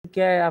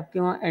क्या है आपके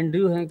वहाँ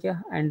एंड्रयू है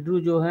क्या? एंड्रयू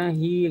जो है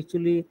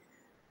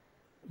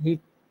he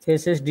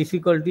faces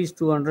difficulties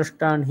to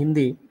understand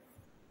Hindi,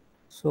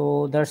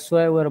 so that's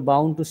why we're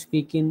bound to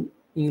speak in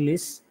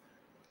English.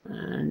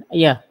 And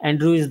yeah,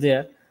 Andrew is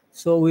there,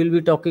 so we'll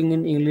be talking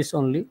in English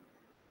only.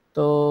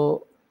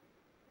 So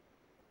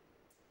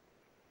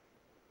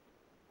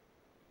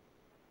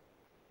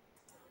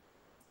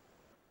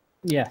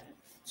yeah,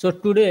 so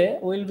today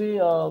we'll be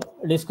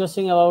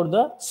discussing about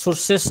the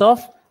sources of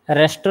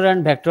raster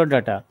and vector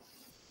data.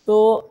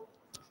 So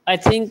I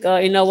think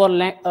in our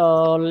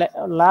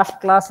last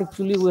class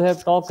actually we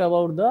have talked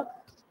about the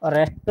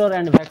raster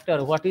and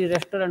vector. What is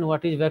raster and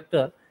what is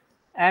vector?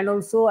 And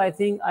also I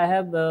think I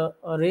have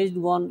raised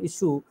one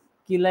issue,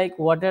 ki like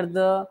what are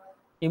the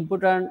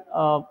important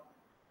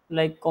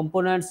like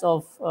components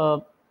of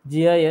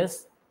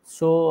GIS.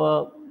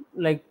 So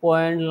like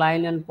point,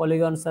 line, and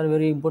polygons are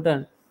very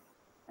important,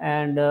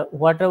 and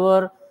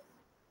whatever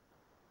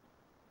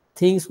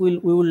things we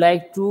would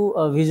like to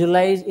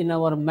visualize in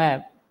our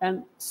map.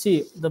 And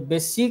see, the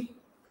basic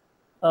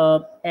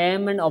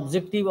aim and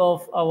objective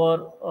of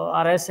our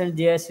RS and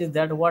GIS is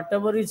that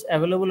whatever is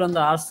available on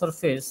the Earth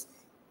surface,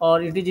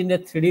 or it is in a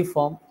 3D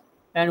form,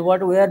 and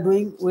what we are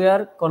doing, we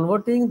are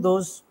converting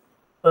those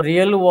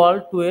real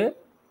world to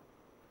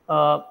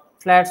a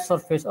flat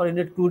surface or in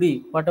a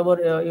 2D,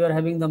 whatever you are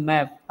having the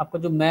map. आपका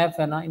जो map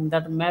है ना, in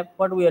that map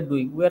what we are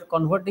doing, we are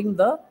converting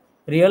the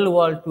real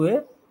world to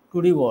a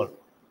 2D world.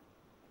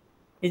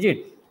 Is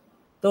it?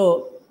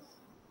 So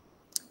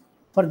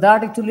for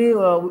that actually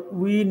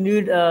we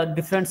need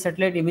different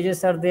satellite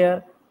images are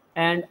there,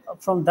 and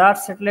from that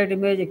satellite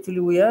image actually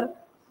we are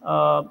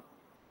uh,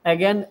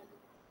 again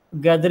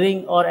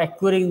gathering or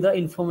acquiring the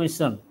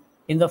information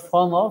in the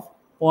form of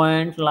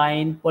point,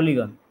 line,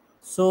 polygon.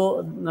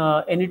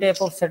 So any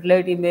type of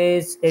satellite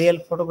image, aerial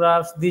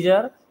photographs, these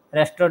are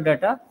raster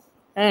data,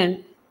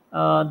 and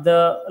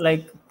the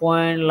like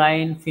point,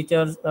 line,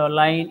 features,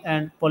 line,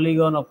 and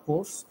polygon, of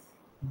course,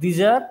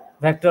 these are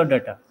vector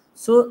data.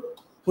 So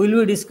we'll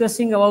be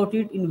discussing about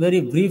it in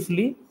very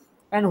briefly,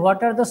 and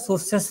what are the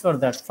sources for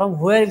that, from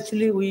where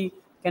actually we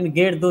can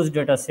get those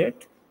data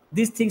set.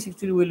 These things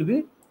actually will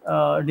be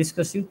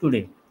discussing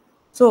today.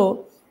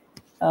 So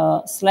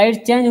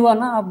slide change हुआ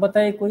ना, आप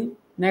बताइए कोई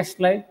next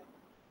slide,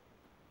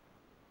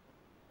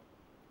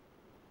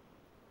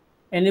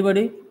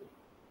 anybody?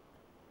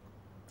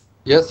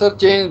 Yes, sir,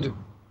 changed.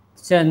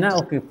 Change na?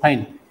 Okay,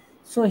 fine.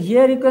 So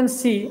here you can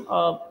see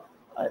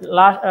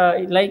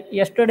like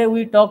yesterday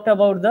we talked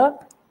about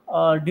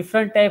the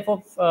different type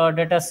of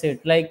data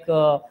set, like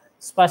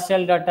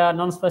spatial data,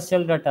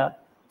 non-spatial data.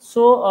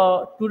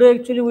 So today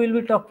actually we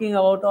will be talking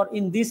about, or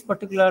in this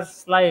particular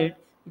slide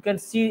you can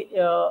see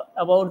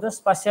about the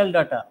spatial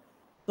data.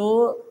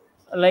 So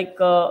like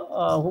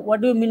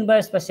what do you mean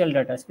by spatial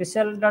data?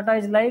 Spatial data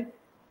is like,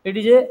 it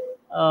is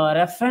a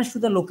reference to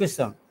the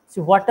location.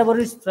 So whatever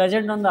is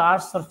present on the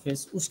earth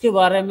surface, उसके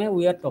बारे में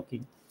we are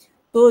talking.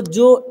 तो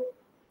जो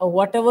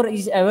whatever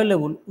is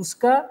available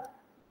उसका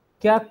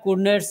क्या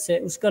coordinates है,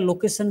 उसका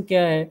location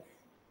क्या है,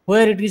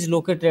 where it is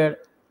located.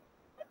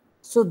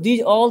 So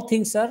these all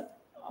things are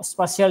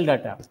spatial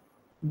data.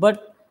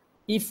 But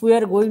if we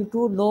are going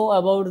to know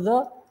about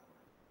the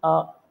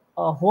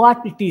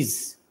what it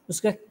is,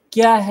 उसका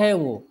क्या है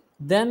वो,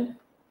 then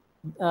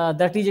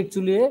that is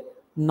actually a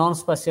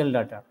non-spatial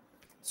data.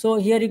 So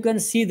here you can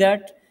see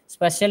that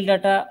spatial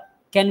data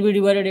can be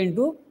divided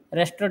into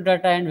raster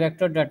data and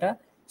vector data.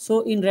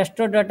 So in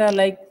raster data,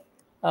 like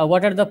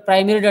what are the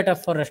primary data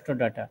for raster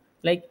data?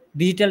 Like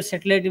digital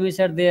satellite images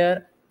are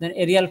there, then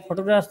aerial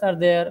photographs are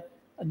there.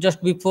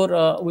 Just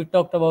before we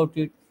talked about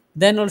it.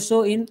 Then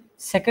also in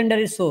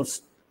secondary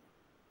source,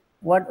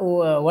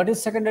 what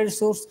is secondary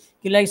source?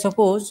 Like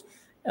suppose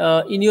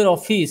in your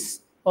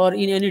office or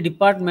in any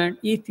department,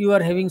 if you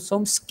are having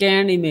some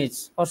scanned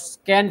image or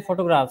scanned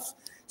photographs,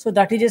 so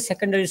that is a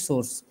secondary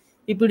source.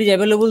 If it is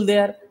available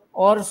there,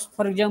 or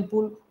for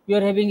example you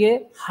are having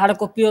a hard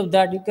copy of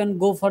that, you can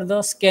go for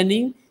the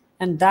scanning,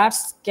 and that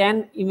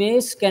scan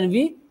image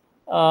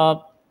uh,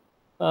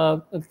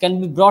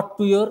 can be brought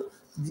to your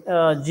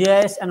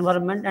GIS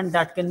environment, and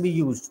that can be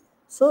used.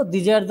 So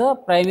these are the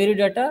primary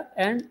data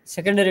and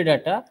secondary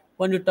data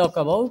when you talk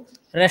about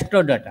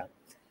raster data.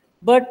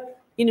 But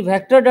in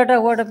vector data,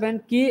 what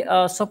happened? Ki,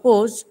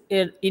 suppose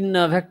in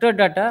vector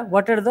data,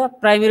 what are the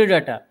primary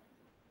data?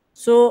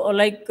 So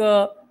like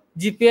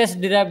GPS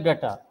derived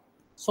data.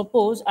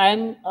 Suppose I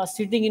am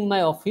sitting in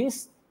my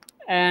office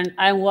and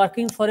I am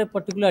working for a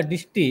particular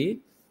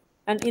district,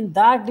 and in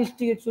that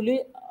district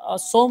actually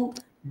some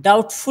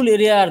doubtful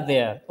area are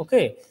there.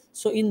 Okay,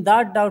 so in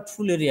that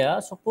doubtful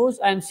area, suppose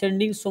I am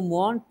sending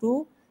someone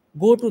to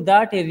go to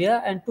that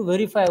area and to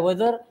verify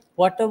whether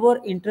whatever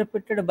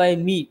interpreted by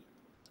me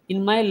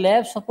in my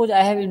lab, suppose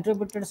I have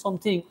interpreted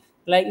something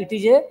like it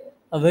is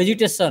a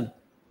vegetation,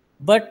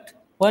 but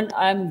when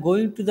I am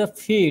going to the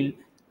field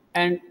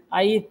and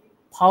I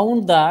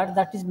found that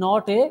that is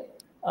not a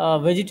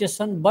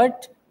vegetation,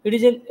 but it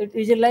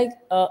is a like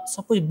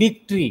suppose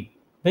big tree.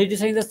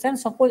 Vegetation in the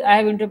sense, suppose I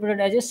have interpreted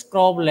as a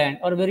scrub land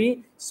or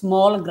very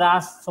small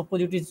grass,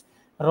 suppose it is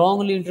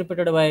wrongly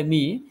interpreted by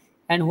me,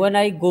 and when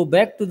I go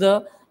back to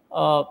the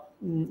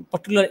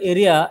particular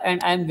area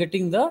and I am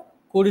getting the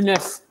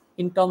coordinates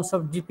in terms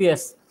of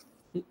GPS,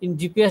 in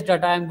GPS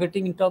data I am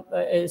getting into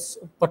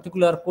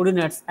particular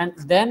coordinates, and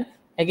then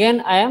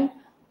again I am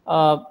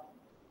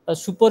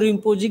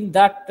superimposing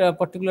that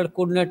particular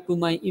coordinate to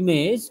my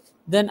image,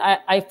 then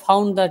I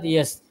found that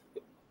yes,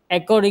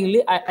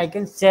 accordingly I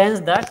can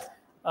change that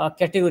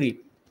category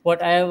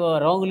what I have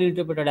wrongly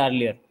interpreted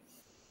earlier.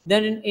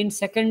 Then in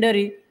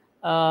secondary,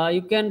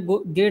 you can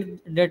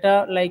get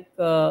data like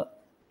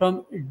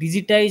from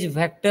digitized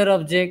vector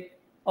object,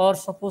 or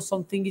suppose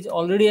something is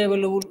already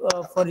available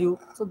for you,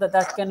 so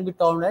that can be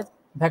termed as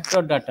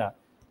vector data,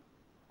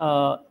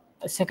 uh,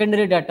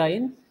 secondary data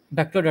in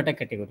vector data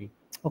category.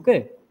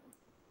 Okay.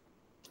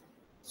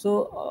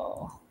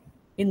 So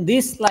in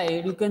this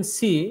slide, you can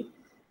see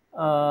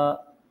uh,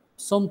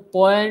 some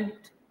point,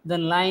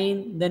 then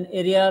line, then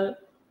aerial.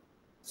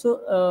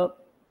 So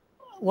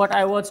what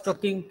I was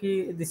talking,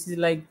 this is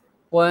like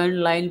point,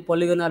 line,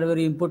 polygon are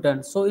very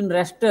important. So in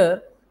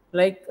raster,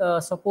 like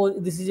suppose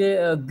this is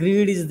a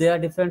grid is there,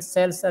 different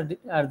cells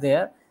are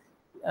there.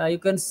 You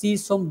can see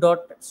some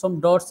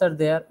dots are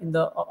there in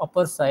the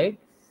upper side.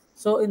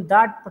 So in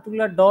that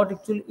particular dot,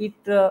 actually it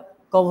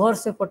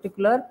covers a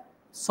particular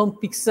some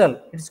pixel.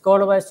 It's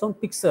called by some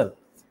pixel.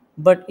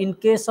 But in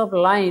case of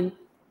line,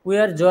 we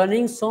are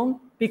joining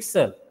some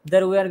pixel.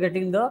 There we are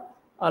getting the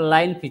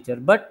line feature.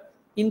 But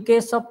in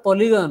case of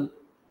polygon,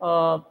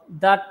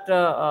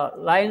 that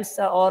lines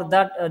or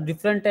that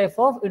different type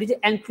of, it is an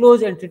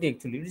enclosed entity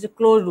actually. It is a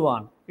closed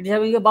one. It is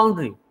having a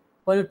boundary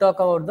when you talk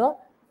about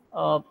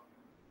the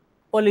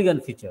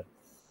polygon feature.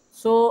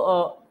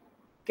 So,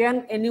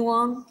 can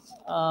anyone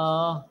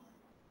tell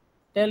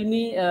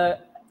me a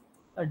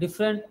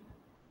different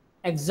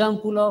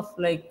example of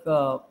like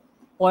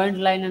point,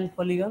 line, and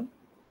polygon?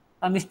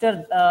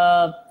 Mr.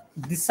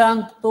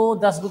 Disanto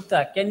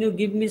Dasgupta, can you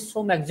give me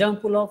some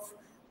example of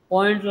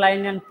point,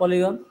 line, and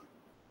polygon?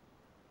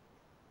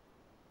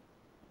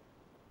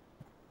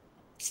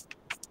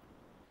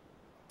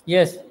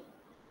 Yes.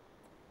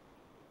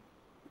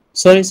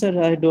 Sorry,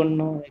 sir, I don't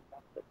know.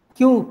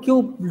 क्यों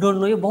क्यों don't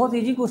know? ये बहुत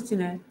easy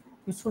question है,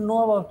 you should know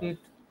about it.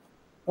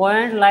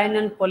 Point, line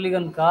and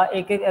polygon का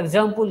एक एक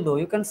example दो.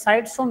 You can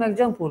site some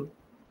example.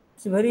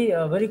 It's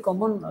very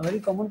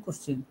common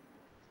question.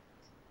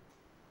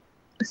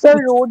 Sir,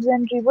 roads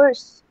and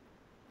rivers.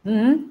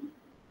 Mm-hmm.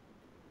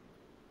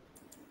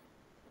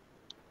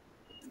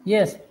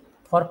 Yes,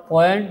 for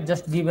point,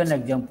 just give an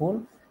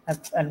example,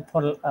 and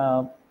for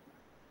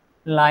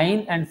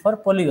line and for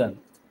polygon.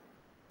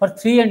 For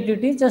three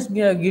entities, just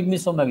give me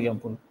some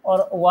example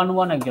or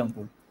one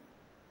example.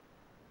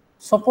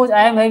 Suppose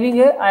I am having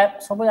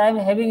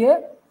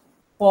a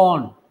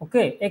pond.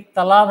 Okay, एक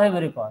तालाब है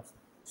मेरे पास.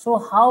 So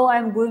how I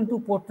am going to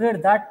portray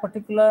that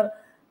particular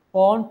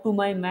pond to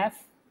my map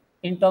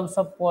in terms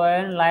of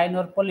point, line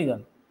और polygon?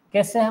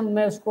 कैसे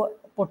मैं उसको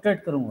portrait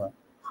करूँगा?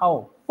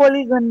 How?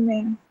 Polygon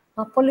में.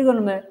 हाँ, polygon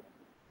में.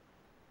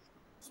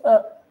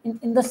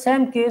 In the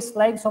same case,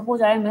 like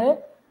suppose I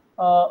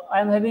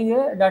am having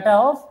a data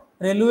of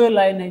railway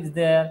line is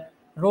there,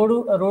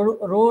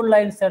 road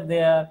lines are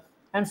there,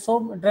 and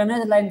some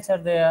drainage lines are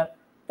there.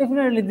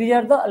 Definitely, these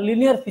are the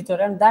linear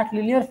feature, and that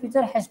linear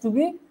feature has to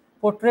be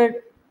portrayed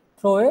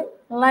through a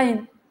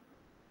line.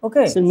 So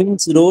Okay.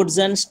 means roads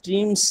and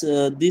streams,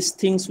 these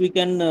things we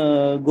can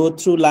go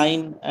through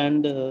line,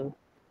 and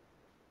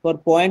for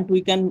point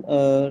we can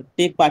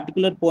take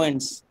particular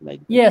points like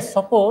that. Yes.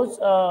 Suppose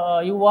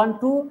you want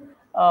to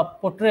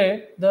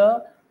portray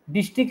the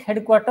district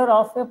headquarter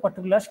of a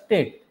particular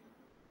state.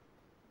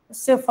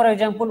 Say for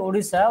example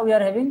Odisha, we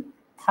are having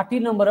 30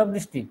 number of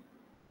districts,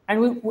 and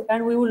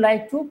we would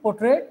like to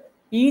portray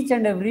each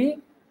and every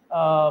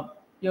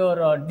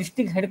your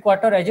district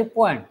headquarter as a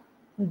point.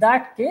 In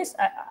that case,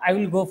 I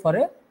will go for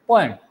a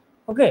point.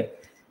 Okay.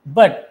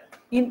 But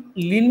in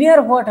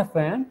linear, what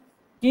happened,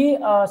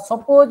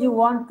 suppose you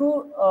want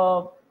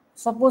to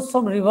suppose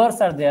some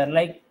rivers are there,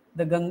 like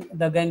the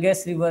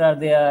Ganges river are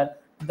there,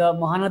 the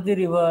Mahanadi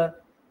river,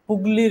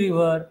 Hooghly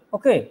river.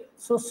 Okay,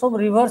 so some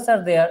rivers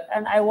are there,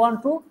 and I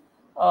want to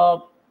uh,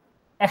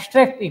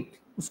 extract it.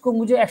 उसको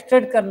मुझे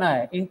extract करना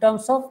है in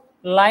terms of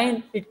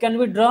line. It can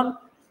be drawn,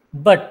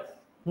 but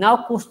now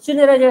question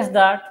arises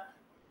that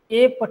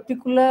a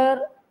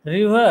particular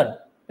river,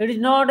 it is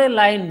not a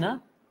line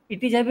ना,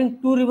 it is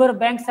having two river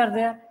banks are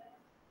there,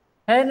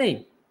 है नहीं?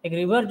 एक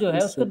river जो है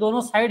Yes, उसके sir.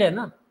 दोनों side है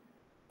ना,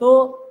 तो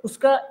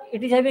उसका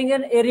it is having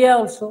an area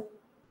also.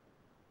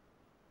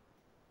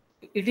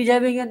 It is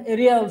having an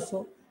area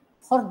also.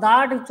 For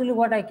that, actually,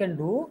 what I can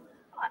do,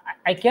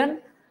 I can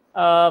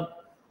uh,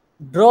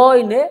 draw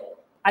in a,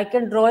 I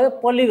can draw a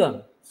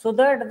polygon, so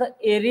that the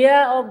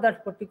area of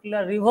that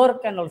particular river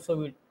can also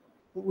be,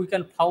 we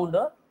can found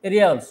a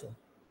area also.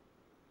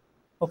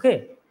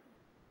 Okay.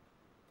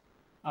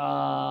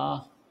 Uh,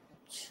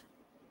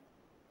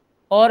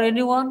 or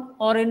anyone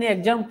or any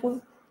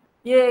example?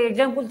 ये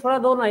example थोड़ा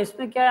दो ना,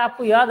 इसमें क्या है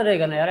आपको याद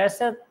रहेगा ना यार,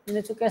 ऐसे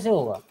नेचर कैसे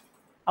होगा।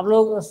 आप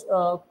लोग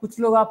कुछ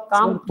लोग आप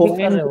काम Sir, भी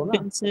कर रहे point हो you ना।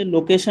 can say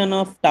location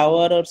of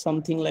tower or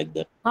something like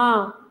that.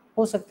 हाँ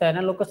हो सकता है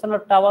ना, लोकेशन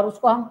ऑफ टावर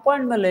उसको हम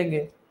पॉइंट में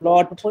लेंगे।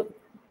 Plot.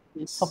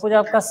 Suppose Yes.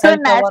 आपका sir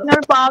cell tower.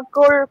 National park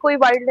और कोई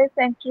वाइल्ड लाइफ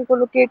सेंचुरी को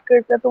लोकेट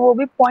करता है तो वो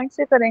भी पॉइंट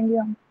से करेंगे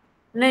हम।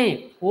 नहीं,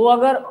 वो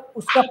अगर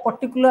उसका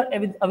पर्टिकुलर,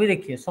 अभी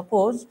देखिए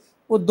सपोज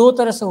वो दो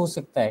तरह से हो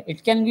सकता है,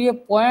 it can be A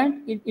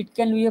point, it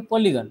can be A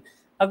polygon.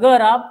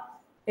 अगर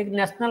आप एक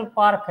नेशनल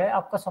पार्क है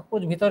आपका,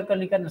 सपोज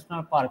भितरकनिका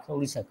नेशनल पार्क है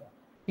उड़ीसा का,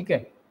 ठीक है,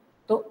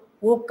 तो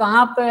वो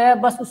कहाँ पे है,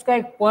 बस उसका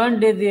एक पॉइंट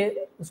दे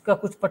दिए उसका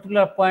कुछ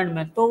पर्टिकुलर पॉइंट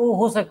में, तो वो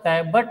हो सकता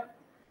है। But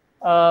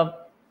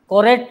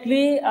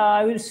correctly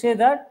I will say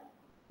that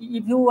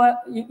if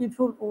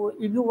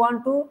you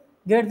want to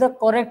get the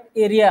correct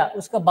area,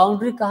 उसका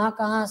बाउंड्री कहाँ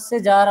कहाँ से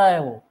जा रहा है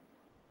वो,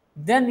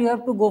 then you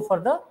have to go for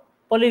the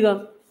polygon।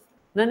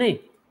 नहीं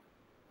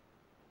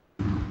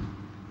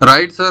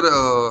Right, sir.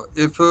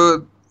 If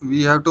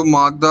we have to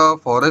mark the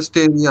forest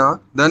area,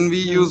 then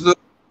we use the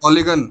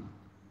polygon.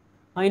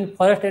 in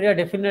forest area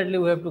definitely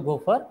we have to go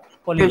for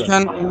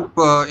polygon।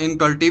 In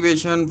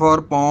cultivation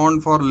for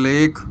pond, for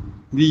lake,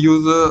 we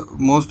use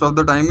most of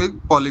the time is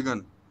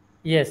polygon.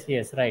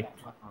 yes right।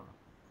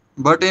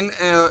 But in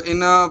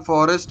a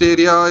forest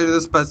area, in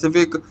a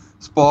specific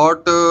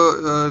spot,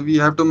 we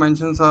have to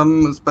mention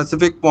some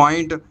specific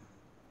point.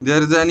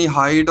 There is any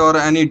height or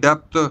any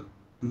depth,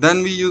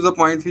 then we use a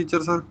point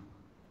feature, sir.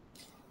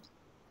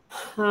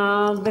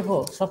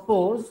 देखो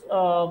suppose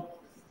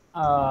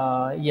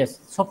yes,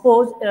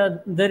 suppose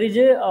there is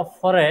a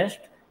forest,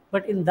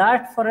 but in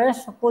that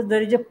forest suppose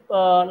there is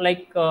a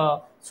like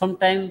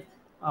sometimes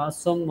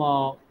some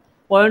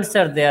points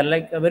are there,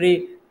 like a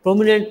very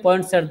prominent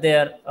points are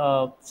there.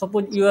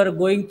 Suppose you are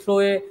going through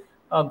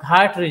a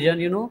ghat region,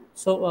 you know,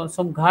 so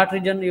some ghat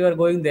region you are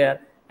going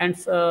there, and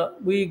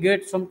we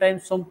get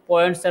sometimes some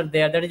points are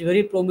there that is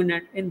very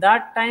prominent. In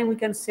that time we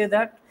can say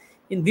that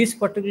in this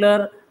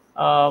particular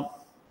uh,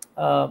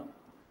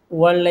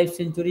 wildlife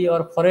sanctuary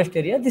or forest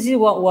area, this is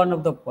one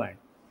of the point।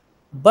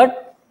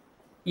 but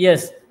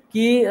yes,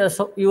 कि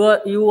so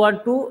you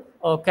want to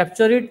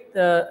capture it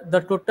the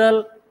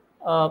total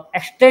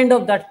extent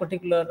of that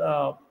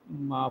particular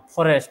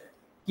forest,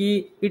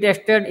 कि it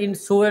extend in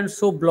so and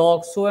so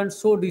block, so and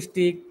so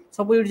district,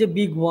 suppose it is a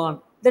big one,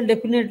 then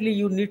definitely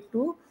you need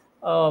to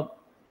uh,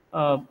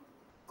 uh,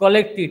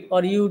 collect it,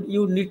 or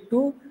you need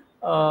to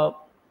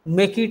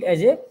make it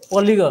as a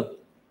polygon।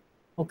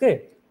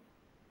 okay।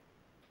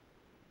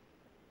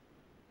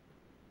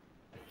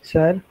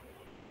 Sir,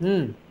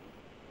 hmm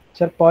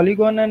sir,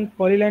 polygon and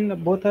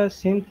polyline both are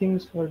same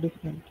things or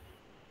different?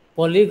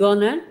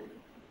 Polygon and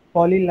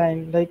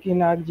Polyline, like in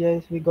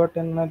ArcGIS, we got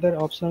another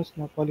options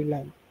now,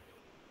 polyline,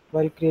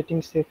 while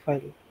creating save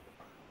file.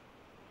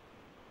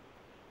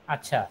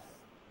 अच्छा,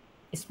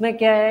 इसमें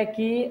क्या है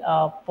कि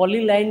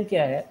polyline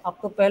क्या है,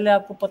 आपको पहले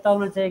आपको पता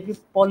होना चाहिए कि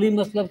पॉली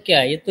मतलब क्या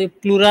है। ये तो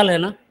प्लूरल है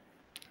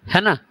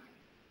ना।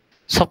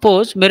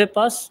 सपोज मेरे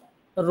पास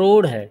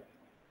रोड है,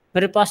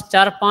 मेरे पास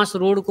 4-5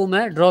 रोड को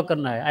मैं ड्रॉ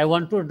करना है, I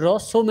want to draw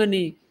so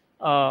many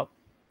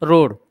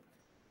road,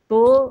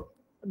 तो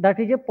दैट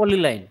इज ए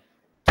पॉलीलाइन,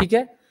 ठीक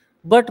है।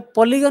 बट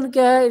पॉलीगन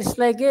क्या है, it's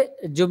like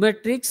a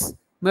geometrics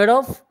made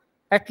of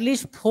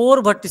at least 4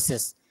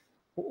 vertices.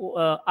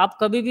 आप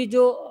कभी भी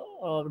जो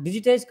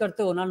डिजिटाइज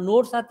करते हो ना,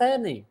 नोड्स आता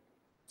है नहीं,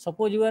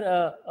 suppose you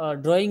are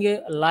drawing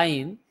a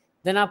line,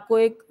 then आपको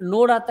एक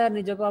नोड आता है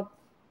नहीं, जब आप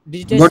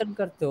डिजिटाइजेशन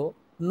करते हो,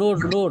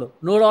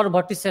 नोड और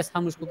वर्टिसेस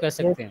हम उसको कह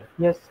सकते हैं।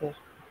 Yes, sir.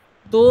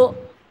 तो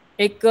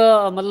एक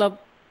मतलब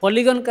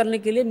पॉलीगन करने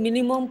के लिए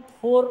मिनिमम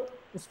 4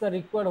 उसका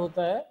रिक्वायर्ड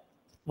होता है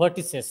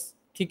वर्टिसेस,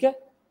 ठीक है।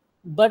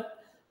 बट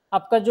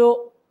आपका जो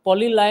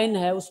पॉलीलाइन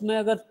है उसमें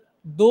अगर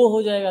 2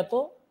 हो जाएगा तो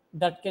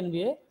that can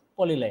be A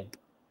polyline,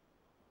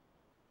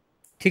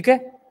 ठीक है।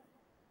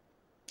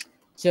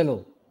 चलो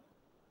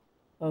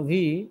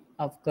अभी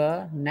आपका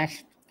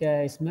नेक्स्ट क्या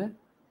है इसमें,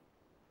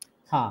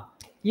 हाँ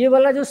ये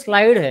वाला जो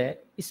स्लाइड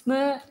है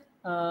इसमें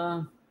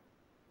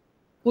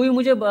कोई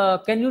मुझे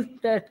can you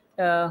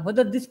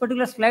whether this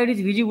particular slide is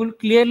visible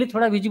clearly,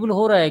 थोड़ा विजिबल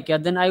हो रहा है क्या,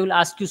 then I will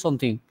ask you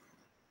something.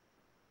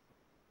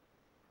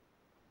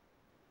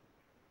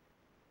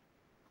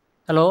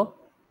 Hello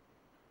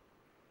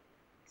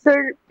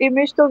sir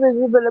image तो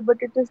विजिबल है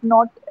but it is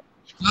not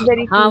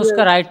very हाँ उसका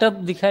क्लियर। राइट अप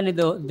दिखाई नहीं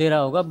दे रहा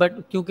होगा,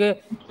 बट क्योंकि I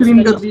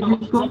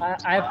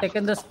have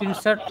taken the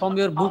screenshot from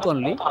your book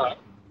only.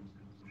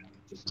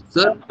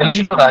 Sir,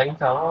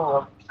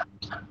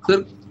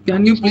 sir,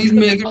 can you please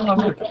make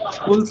it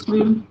full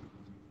screen?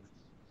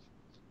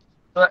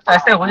 तो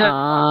ऐसे हो जाए।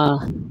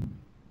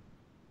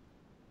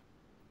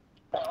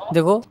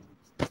 देखो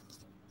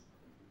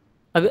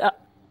अभी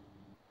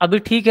अभी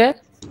ठीक है।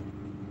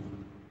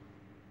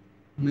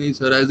 नहीं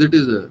सर, एज इट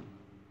इज है।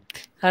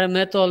 अरे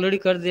मैं तो ऑलरेडी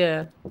कर दिया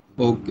है।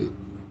 ओके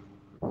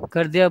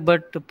कर दिया,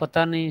 बट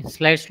पता नहीं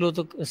स्लाइड स्लो,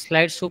 तो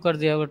स्लाइड शो कर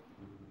दिया बट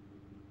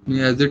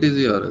नहीं, एज इट इज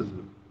ही आ रहा है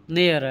सर।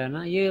 नहीं आ रहा है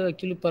ना, ये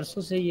एक्चुअली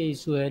परसों से ये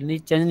इशू है, नहीं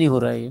चेंज नहीं हो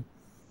रहा है ये।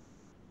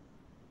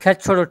 खैर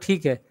छोड़ो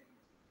ठीक है।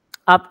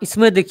 आप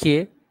इसमें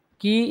देखिए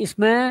कि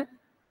इसमें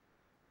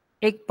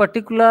एक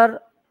पर्टिकुलर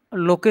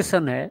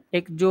लोकेशन है,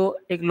 एक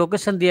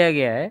लोकेशन दिया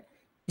गया है।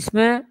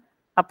 इसमें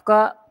आपका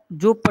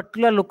जो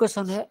पर्टिकुलर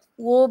लोकेशन है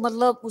वो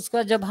मतलब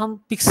उसका जब हम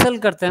पिक्सल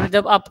करते हैं,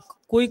 जब आप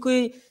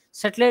कोई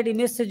सैटेलाइट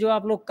इमेज से जो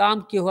आप लोग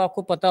काम किए हो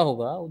आपको पता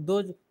होगा,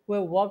 दो कोई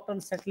वर्क ऑन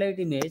सैटेलाइट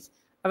इमेज,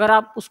 अगर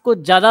आप उसको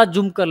ज्यादा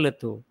जूम कर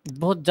लेते हो,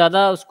 बहुत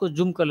ज्यादा उसको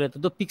जूम कर लेते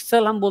हो, तो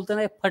पिक्सल हम बोलते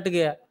हैं ना फट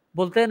गया,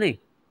 बोलते हैं नहीं?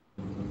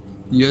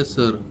 Yes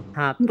sir.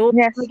 हाँ, तो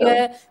Yes, इसमें क्या sir.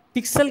 है,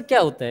 पिक्सल क्या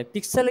होता है?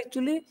 Pixel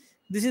actually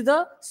this is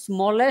the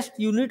smallest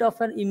unit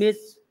of an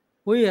image.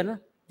 वही है ना,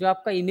 जो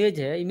आपका इमेज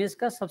है, इमेज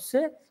का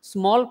सबसे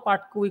स्मॉल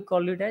पार्ट को we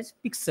call it as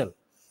pixel.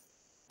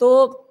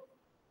 तो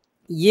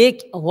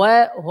ये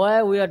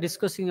why we are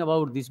discussing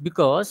about this,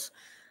 because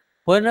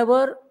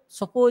whenever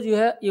suppose you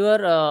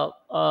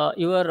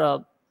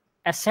are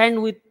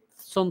assigned with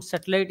some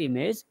satellite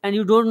image and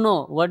you don't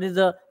know what is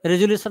the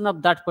resolution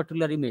of that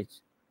particular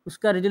image,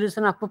 उसका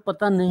resolution आपको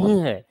पता नहीं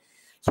है,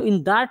 so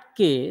in that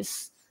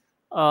case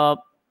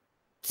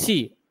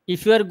see,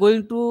 if you are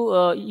going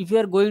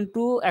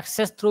to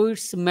access through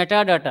its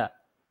metadata,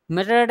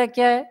 metadata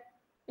क्या है?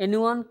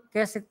 anyone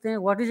कह सकते हैं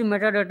what is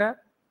metadata?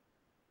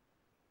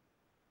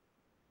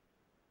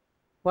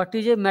 What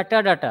is a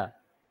metadata?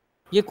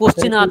 ये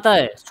क्वेश्चन Sir, आता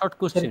है, short sir, it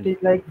question.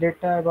 is like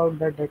data about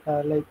the data,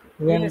 like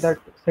when Yes, that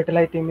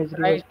satellite imagery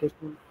was right,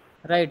 taken.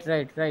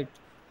 right.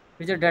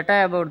 It's a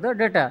data about the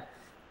data.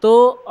 So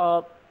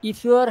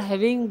if you are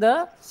having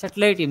the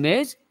satellite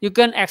image, you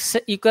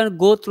can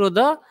go through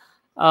the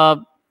uh,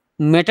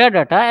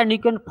 metadata and you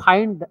can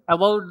find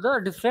about the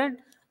different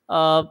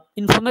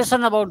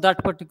information about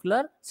that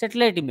particular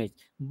satellite image.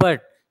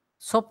 But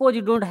suppose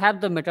you don't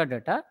have the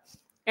metadata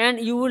and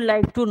you would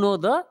like to know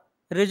the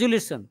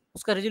resolution,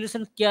 उसका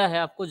resolution क्या है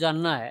आपको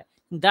जानना है,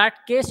 in that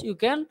case you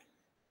can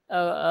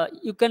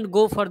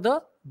go for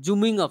the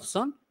zooming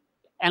option,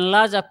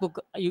 enlarge आपको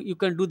you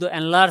can do the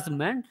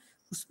enlargement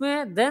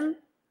उसमें, then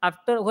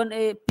after when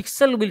a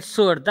pixel will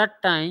show at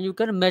that time you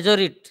can measure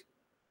it,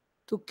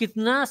 तो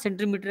कितना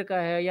centimetre का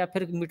है या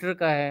फिर metre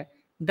का है,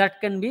 दैट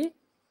कैन बी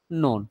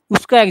नोन।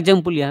 उसका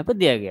एग्जांपल यहाँ पे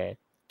दिया गया है,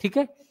 ठीक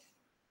है।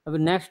 अभी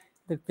नेक्स्ट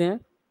देखते हैं।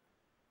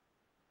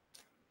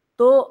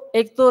 तो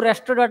एक तो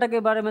रेस्टर डाटा के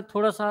बारे में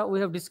थोड़ा सा we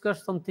have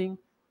discussed something,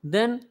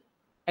 then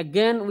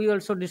again we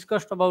also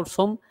discussed about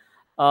some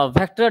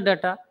vector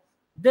data.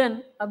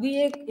 Then अभी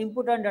एक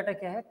इंपॉर्टेंट डाटा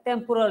क्या है,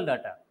 टेम्पोरल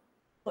डाटा।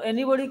 तो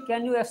एनीबॉडी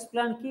कैन यू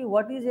एक्सप्लेन की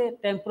what is a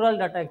temporal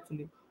data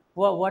actually,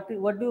 what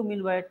do you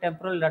mean by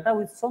temporal data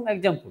with some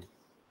example?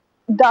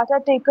 Data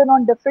taken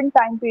on different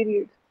time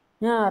periods.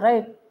 हाँ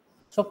right,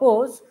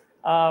 suppose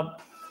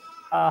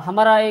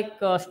हमारा एक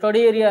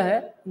study area है,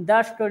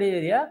 that study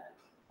area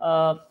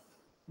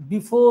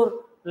before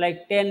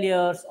like 10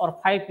 years or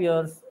 5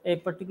 years a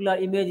particular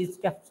image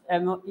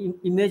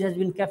has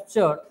been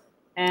captured,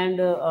 and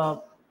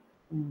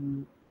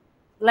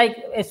like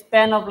a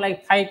span of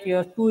like 5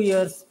 years, 2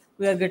 years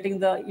we are getting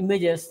the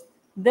images,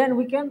 then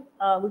we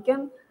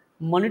can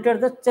monitor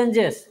the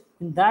changes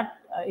in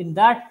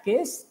that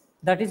case,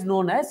 that is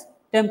known as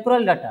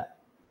temporal data.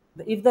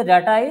 If the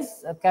data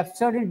is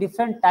captured in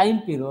different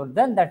time period,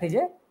 then that is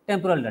a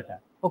temporal data.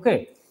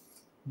 Okay,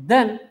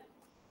 then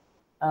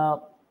uh,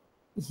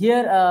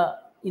 here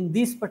in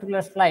this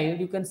particular slide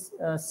you can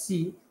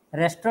see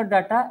raster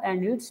data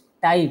and its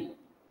type,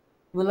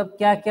 मतलब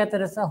क्या क्या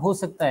तरह से हो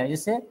सकता है,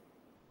 जैसे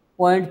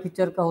point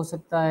feature का हो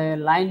सकता है,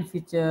 लाइन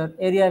फीचर,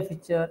 एरिया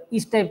फीचर,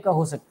 इस टाइप का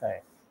हो सकता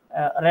है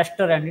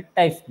रेस्टर एंड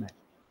टाइप्स में।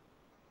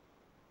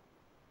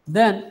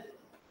 देन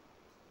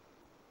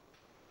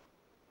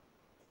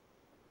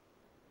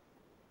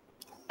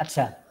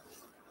अच्छा,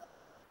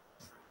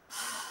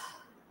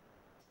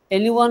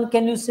 anyone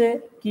can you say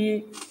कि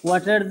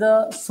what are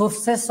the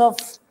sources of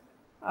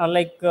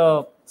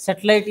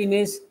satellite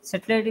image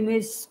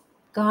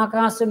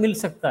कहाँ से मिल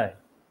सकता है,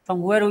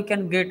 from where we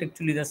can get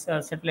actually the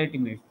satellite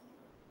image?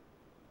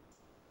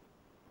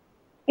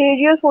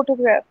 Aerial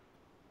photograph.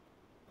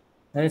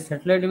 अरे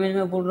सैटेलाइट इमेज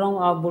में बोल रहा हूँ,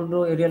 आप बोल रहे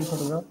हो aerial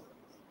photograph.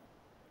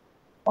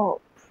 Oh,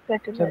 So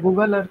satellite.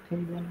 Google Earth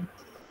Indian.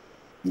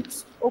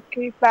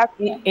 Okay,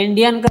 platform.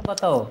 Indian का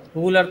बताओ,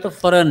 गूगल अर्थ तो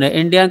फॉरेन है,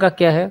 इंडिया का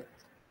क्या है,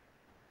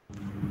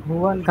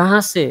 Bhuvan.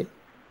 कहाँ से?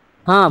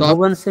 हाँ, तो आप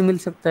भुवन से मिल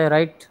सकता है,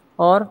 राइट।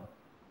 और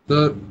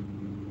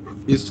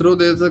सर इसरो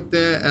दे सकते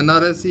हैं,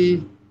 एनआरएसई,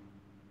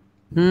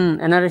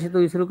 एनआरएसी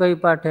तो इसरो का ही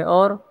पार्ट है।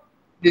 और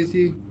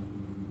डीसी,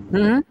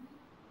 हम्म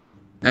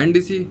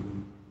एनडीसी।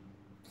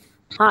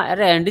 हाँ,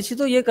 अरे एनडीसी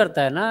तो ये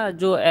करता है ना,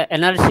 जो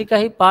एनआरसी का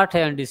ही पार्ट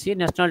है एनडीसी,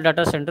 नेशनल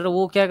डाटा सेंटर,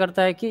 वो क्या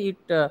करता है कि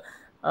it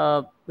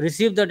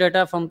receive the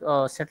data from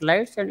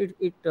satellites and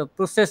it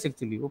process,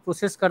 actually वो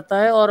प्रोसेस करता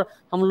है और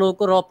हम लोगों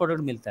को रॉ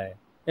प्रोडक्ट मिलता है,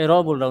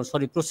 रॉ बोल रहा हूँ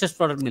सॉरी, प्रोसेस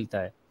प्रोडक्ट मिलता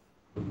है,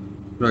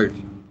 राइट।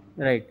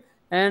 राइट।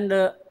 एंड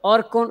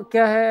और कौन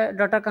क्या है,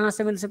 डाटा कहाँ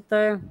से मिल सकता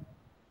है?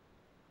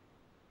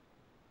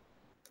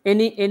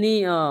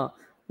 any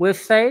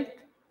website,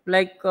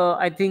 like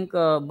I think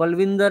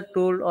Balvinder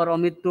told or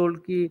Amit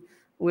told ki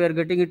we are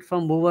getting it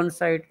from Bhuvan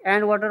site,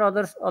 and what are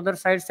other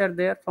sites are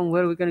there from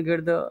where we can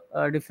get the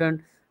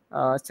different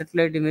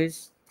satellite image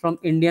from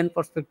Indian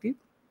perspective?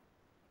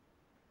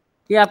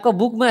 ये आपका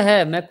book में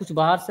है, मैं कुछ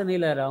बाहर से नहीं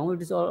ले रहा हूँ,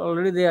 it is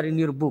already there in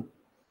your book.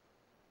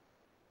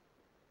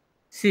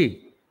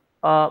 See,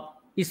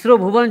 ISRO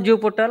Bhuvan Geo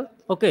portal.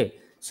 Okay,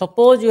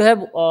 suppose you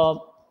have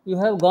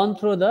gone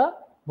through the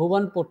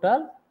Bhuvan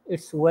portal.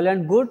 It's well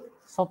and good.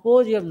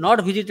 Suppose you have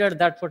not visited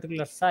that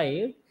particular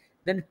site,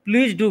 then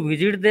please do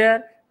visit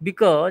there,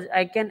 because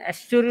I can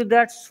assure you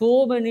that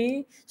so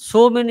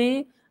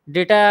many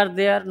data are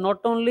there.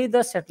 Not only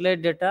the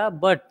satellite data,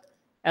 but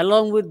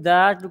along with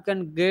that you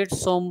can get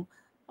some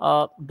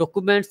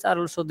documents are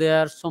also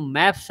there, some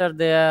maps are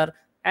there,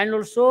 and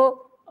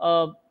also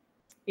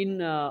in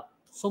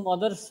some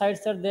other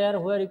sites are there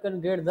where you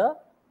can get the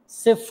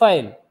zip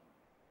file.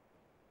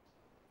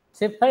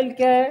 zip file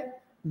क्या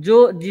है?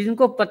 जो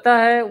जिनको पता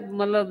है,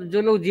 मतलब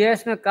जो लोग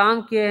GIS में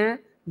काम किए हैं,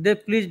 they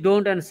please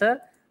don't answer.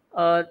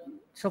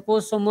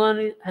 Suppose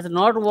someone has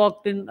not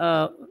worked in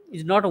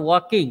is not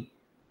working,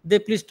 they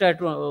please try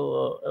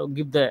to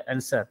give the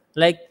answer.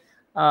 Like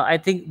I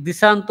think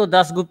Dishanto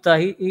Dasgupta,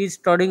 he is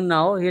studying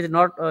now, he is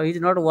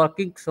not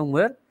working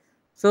somewhere.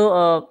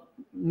 So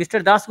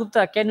Mr.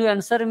 Dasgupta, can you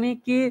answer me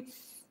कि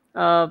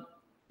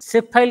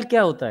zip file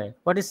क्या होता है?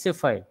 What is zip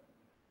file?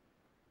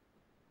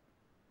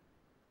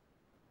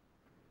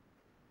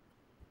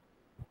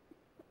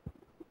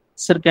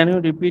 Sir, can you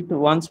repeat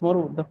once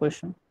more the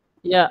question?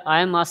 Yeah,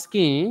 I am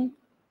asking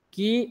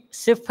कि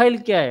zip file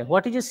क्या है?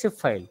 What is a zip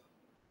file?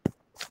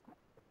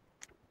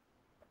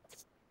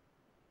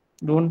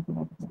 Don't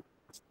know.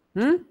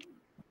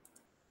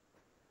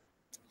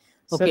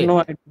 Sir, Okay. no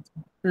idea.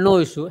 No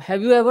issue.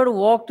 Have you ever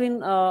walked in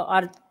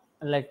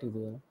light to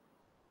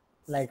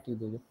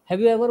do? Have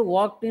you ever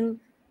walked in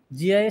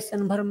GIS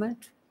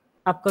environment?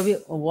 आप कभी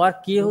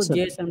work किए No, हो sir.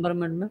 GIS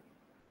environment में?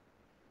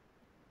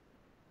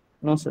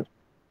 No, sir.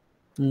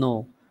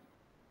 No.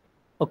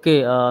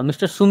 Okay,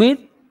 Mr.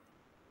 Sumit,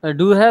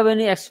 do you have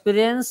any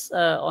experience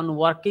on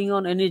working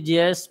on any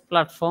GIS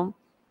platform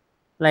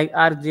like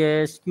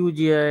ArcGIS,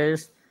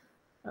 QGIS?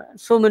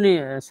 So many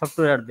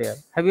software are there.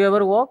 Have you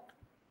ever worked?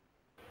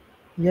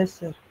 Yes,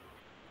 sir.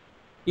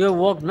 You have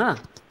worked, na?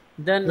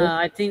 Then Yes.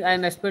 I think I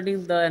am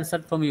expecting the answer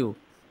from you.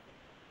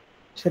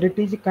 Sir, it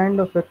is a kind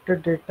of vector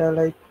data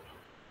like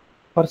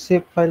for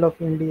shape file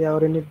of India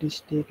or any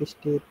district,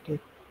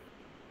 state.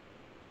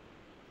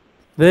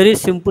 Very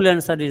simple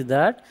answer is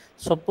that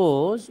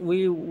suppose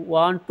we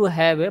want to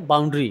have a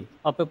boundary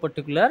of a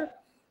particular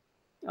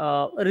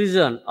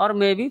region, or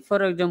maybe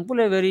for example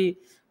a very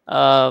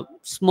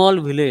small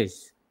village.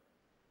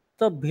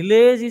 The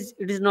village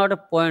is not a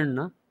point,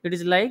 na? It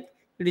is like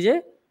it is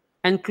a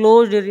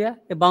enclosed area,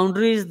 a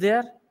boundary is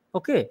there.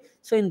 Okay,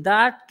 so in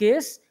that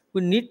case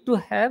we need to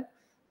have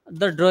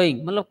the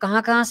drawing, मतलब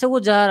कहाँ कहाँ से वो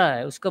जा रहा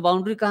है, उसका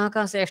boundary कहाँ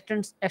कहाँ से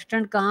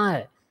extend कहाँ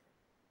है.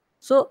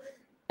 So,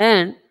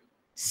 and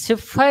zip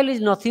file is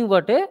nothing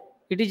but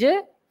it is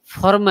a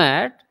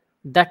format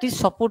that is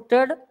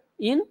supported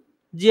in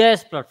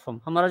GIS platform.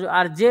 हमारा जो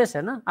RGS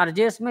है ना,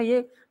 RGS में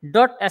ये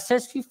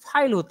 .ssp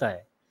फाइल होता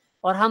है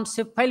और हम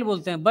zip फाइल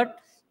बोलते हैं. बट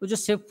वो जो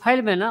zip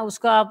फाइल में ना,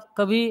 उसका आप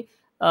कभी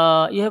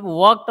you have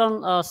worked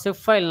on zip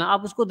file ना,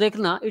 आप उसको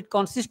देखना, it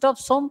consists of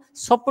some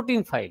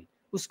supporting file.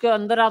 उसके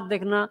अंदर आप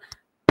देखना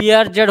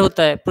PRZ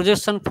होता है,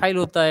 प्रोजेक्शन फाइल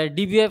होता है,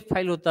 DBF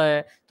फाइल होता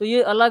है. तो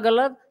ये अलग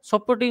अलग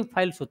सपोर्टिंग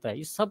फाइल्स होता है.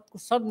 ये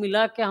सब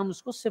मिला के हम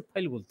उसको zip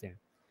फाइल बोलते हैं.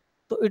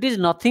 तो it is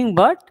nothing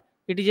but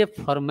it is a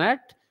format.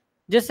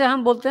 जैसे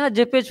हम बोलते हैं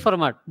जेपेज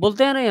फॉर्मेट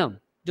बोलते हैं नहीं, हम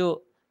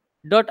जो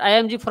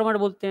 .img फॉर्मेट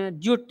बोलते हैं,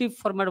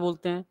 GeoTIFF फॉर्मेट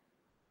बोलते हैं,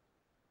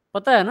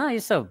 पता है ना ये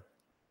सब.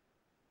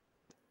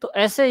 तो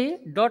ऐसे ही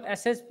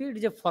 .ssp it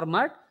is a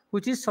format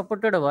which is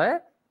supported by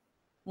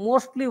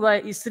mostly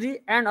bye ISRI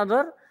and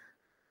other,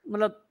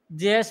 मतलब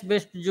JS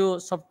बेस्ड जो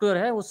सॉफ्टवेयर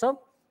है वो सब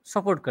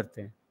सपोर्ट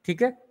करते हैं.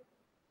 ठीक है,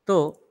 तो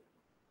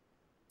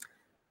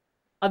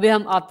अभी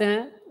हम आते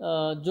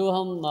हैं जो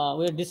हम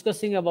we are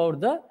discussing about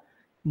the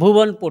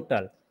Bhuvan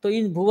portal. तो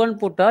इन भुवन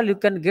portal you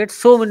can get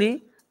so many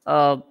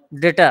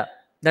data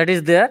that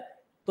is there.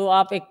 तो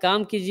आप एक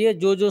काम कीजिए,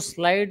 जो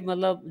स्लाइड,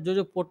 मतलब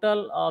जो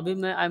पोर्टल अभी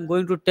मैं I am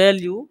going to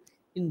tell you,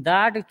 in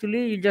that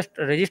actually you just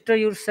register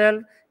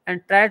yourself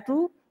and try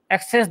to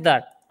access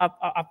that. आप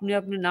अपने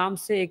अपने नाम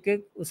से एक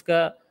एक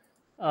उसका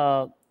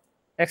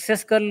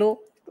एक्सेस कर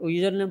लो,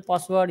 यूजर नेम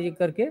पासवर्ड ये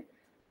करके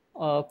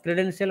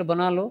क्रेडेंशियल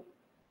बना लो,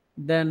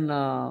 देन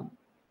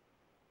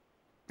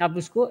आप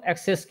इसको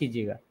एक्सेस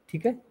कीजिएगा.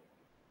 ठीक है,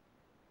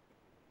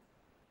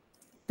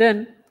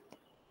 देन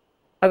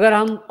अगर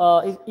हम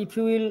if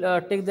you will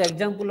take the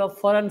example of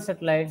foreign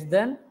satellites,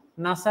 then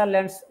NASA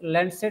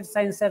Landsat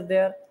science are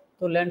there.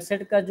 तो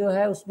लैंडसेट का जो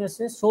है उसमें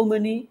से so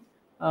many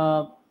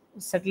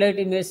satellite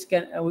image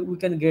we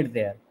can get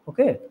there.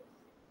 Okay,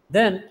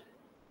 then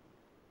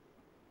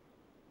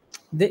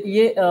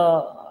ये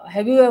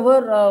have you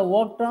ever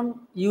worked on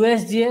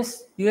USGS?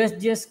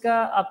 USGS का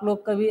आप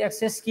लोग कभी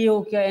एक्सेस किए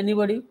हो क्या?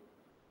 एनीबॉडी?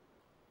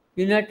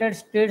 यूनाइटेड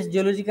स्टेट्स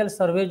जियोलॉजिकल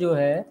सर्वे जो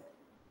है,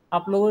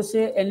 आप लोगों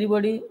से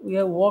anybody we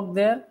have work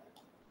there?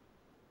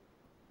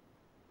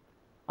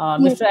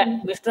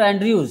 Mister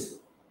Andrews,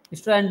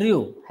 Mr.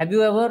 Andrew,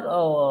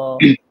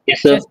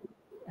 Yes, sir. access,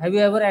 have you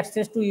ever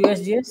access to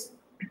USGS?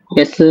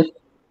 Yes, sir.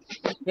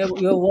 You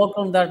have worked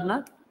on that,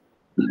 na?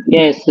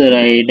 Yes, sir.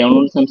 I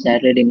download some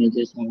satellite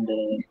images and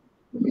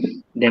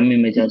them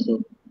image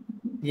also.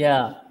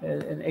 Yeah,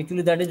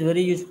 actually that is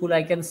very useful.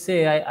 I can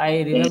say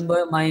I Uh,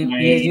 remember my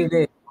my PhD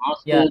day.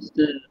 Yeah.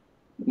 master's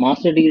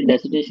master degree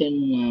dissertation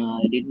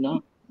I did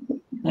not.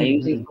 I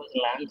use it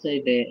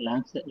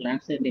Mm-hmm. for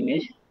Landsat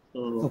image. So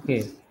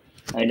Okay.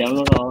 I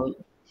download all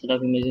sort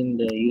of image in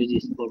the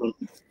UGS portal.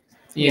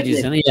 Yeah, Yes, yes.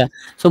 Jason. Yeah.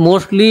 So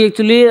mostly,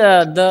 actually,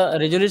 the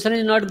resolution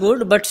is not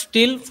good, but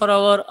still for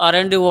our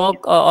R&D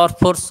work or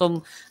for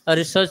some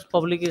research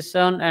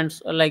publication and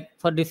like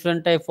for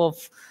different type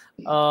of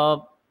uh,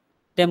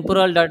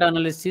 temporal data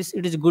analysis,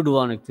 it is good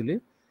one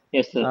actually.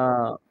 Yes, sir.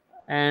 Uh,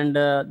 and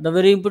the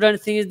very important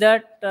thing is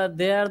that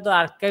they are the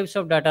archives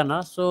of data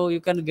now, so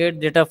you can get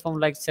data from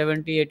like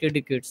 70, 80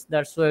 decades.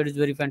 That's why it is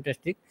very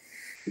fantastic.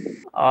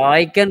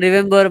 I can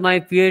remember my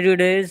PhD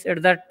days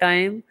at that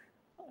time.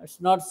 It's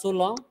not so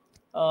long,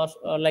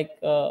 like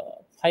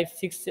 5,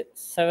 6,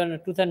 7,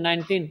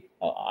 2019.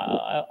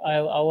 I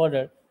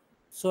awarded.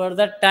 So at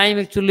that time,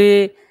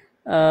 actually,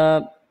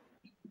 uh,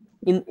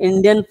 in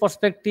Indian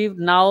perspective,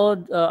 now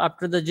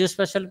after the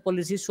geospatial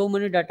policy, so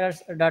many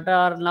data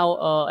are now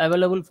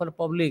available for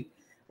public.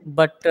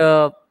 But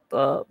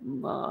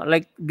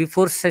like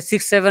before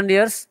 6, 7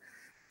 years,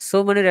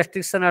 so many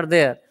restrictions are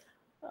there.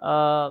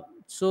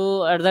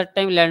 So at that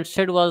time,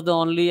 Landsat was the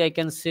only I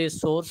can say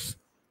source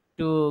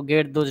to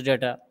get those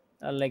data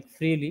like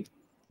freely,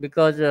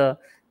 because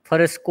for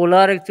a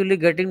scholar actually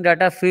getting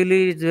data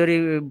freely is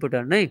very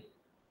important, नहीं?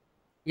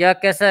 या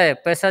कैसा है,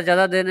 पैसा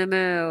ज्यादा देने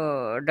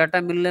में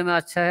data मिलने में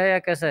अच्छा है या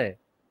कैसा है?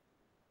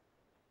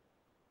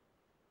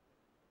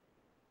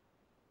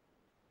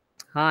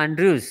 हाँ,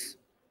 Andrews,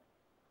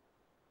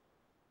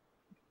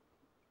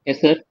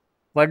 Yes, sir.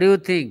 what do you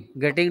think?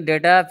 Getting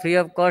data free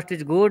of cost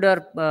is good,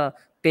 or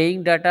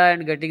paying data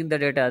and getting the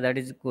data that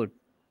is good?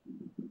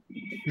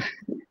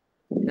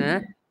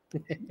 हैं?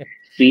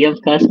 Free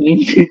of cost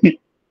means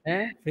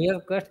हैं? Free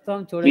of cost तो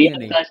हम free छोड़ेंगे of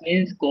नहीं. cost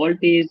means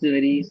quality is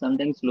very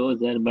sometimes low,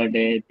 sir. But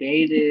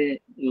paid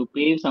you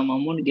pay some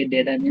amount get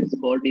data means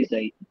quality is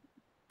high.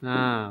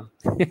 हाँ.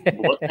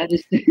 Both are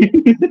this.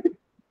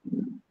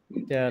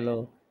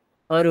 चलो.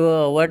 और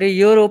what is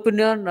your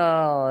opinion,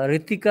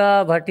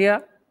 Ritika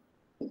Bhatia?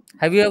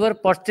 Have you ever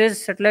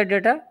purchased satellite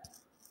data?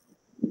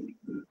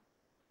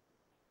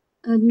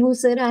 No,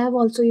 sir. I have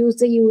also used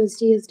the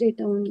USGS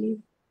data only.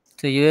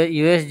 तो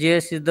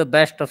USGS is the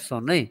best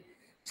option, नहीं?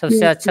 सबसे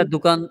Yes, अच्छा sir.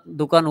 दुकान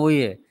दुकान वही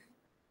है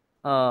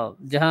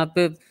जहाँ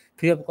पे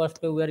फ्री ऑफ कॉस्ट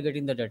पे we are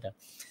getting the data.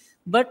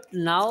 But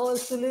now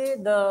actually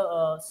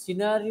the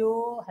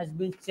scenario has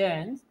been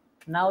changed.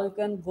 Now you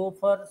can go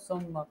for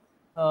some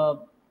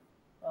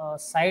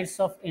sites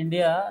of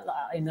India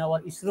in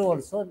our ISRO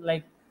also,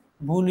 like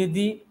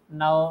Bhunidhi.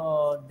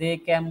 Now they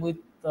came with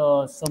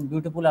some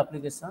beautiful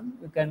application.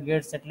 You can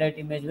get satellite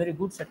image, very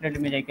good satellite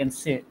image I can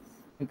say.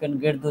 You can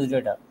get those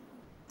data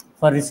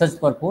for research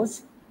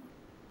purpose.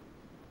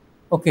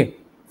 Okay,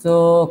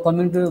 so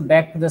coming to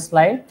back to the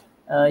slide,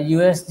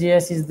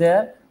 USGS is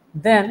there.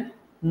 Then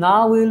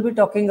now we will be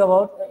talking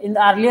about, in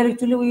the earlier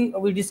actually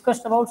we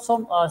discussed about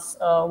some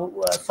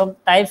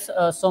types,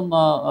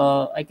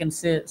 I can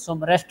say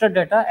some raster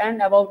data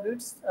and about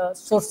its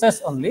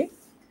sources only.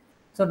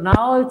 So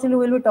now actually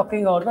we'll be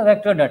talking about the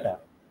vector data.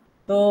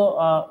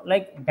 So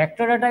like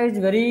vector data is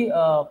very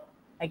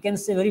I can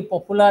say very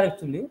popular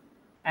actually,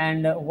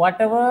 and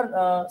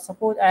whatever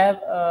suppose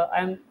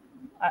I'm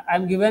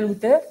given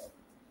with a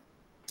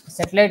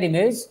satellite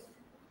image,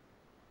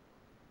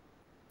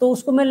 तो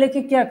उसको मैं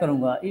लेके क्या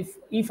करूँगा?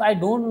 If I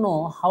don't know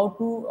how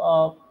to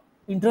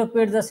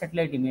interpret the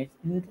satellite image,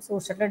 तो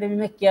satellite image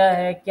में क्या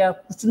है क्या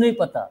कुछ नहीं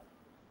पता,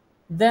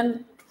 देन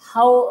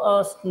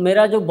हाउ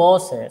मेरा जो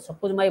बॉस है,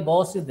 suppose my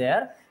boss is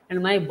there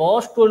and my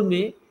boss told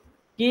me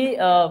कि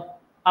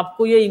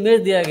आपको ये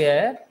इमेज दिया गया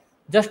है,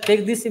 just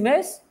take this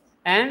image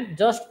and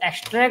just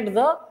extract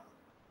the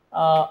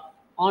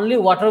only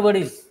water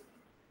bodies,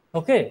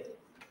 okay?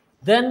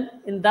 Then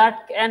in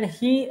that, and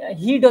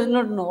he does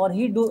not know, or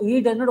he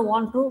does not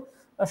want to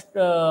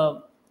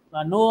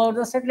know about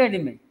the satellite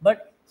image,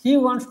 but he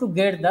wants to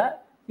get the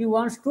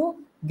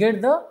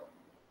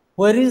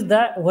what is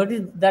that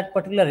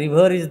particular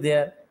river is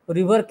there,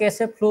 river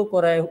कैसे flow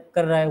कर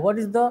रहा है, what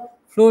is the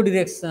flow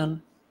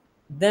direction,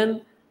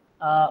 then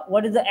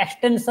what is the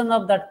extension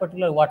of that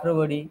particular water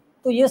body.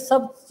 तो ये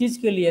सब चीज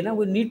के लिए ना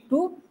we need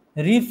to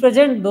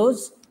represent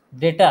those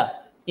data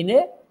in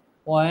a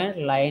point,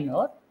 line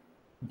or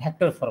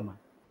vector format.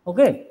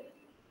 Okay,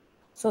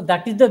 so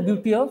that is the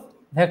beauty of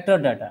vector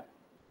data.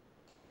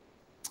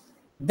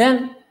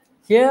 Then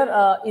here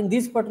in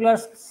this particular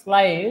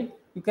slide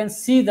you can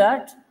see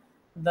that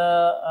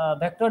the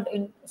vector,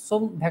 in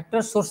some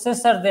vector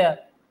sources are there,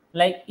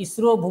 like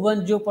ISRO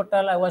Bhuvan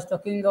Geoportal. I was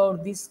talking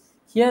about this.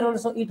 Here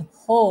also it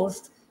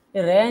hosts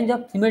a range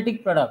of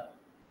thematic product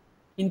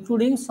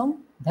including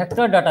some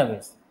vector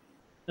database,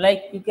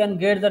 like you can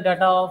get the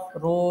data of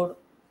road,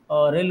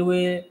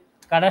 railway,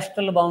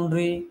 cadastral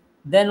boundary,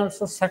 then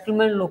also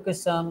settlement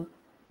location,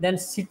 then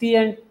city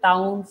and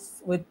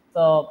towns with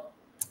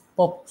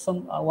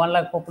some 1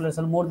 lakh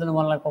population, more than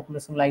 1 lakh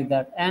population, like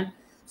that, and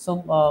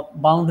some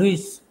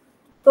boundaries.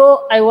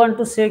 So I want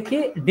to say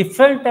कि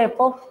different type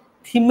of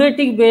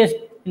thematic based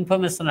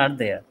information are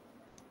there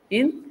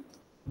in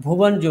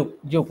Bhuvan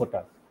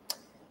Geoportal.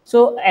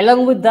 So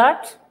along with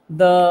that,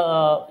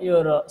 the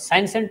your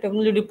science and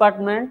technology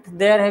department,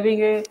 they are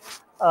having a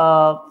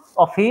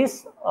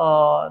office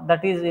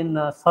that is in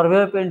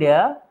Survey of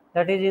India.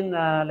 That is in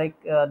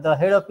the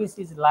head office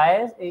is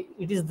lies.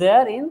 It is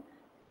there in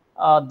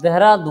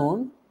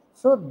Dehradun.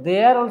 So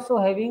they are also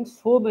having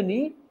so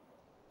many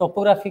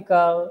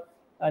topographical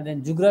and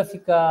then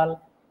geographical,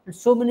 and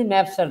so many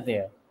maps are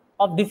there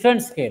of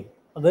different scale,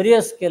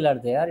 various scale are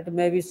there. It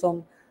may be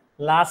some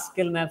large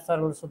scale maps are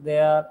also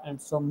there,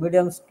 and some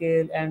medium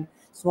scale and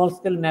small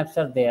scale maps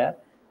are there.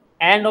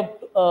 And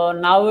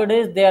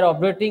nowadays they are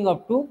updating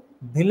up to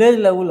village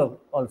level of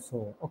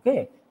also.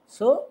 Okay,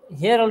 so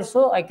here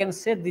also I can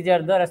say these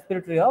are the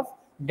respiratory of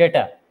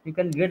data. You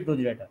can get those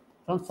data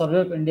from Survey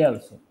of India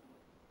also.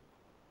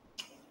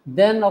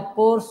 Then of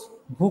course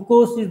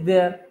Bhucos is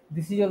there.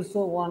 This is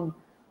also one.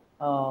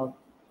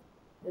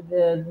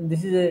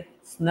 This is a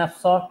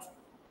snapshot.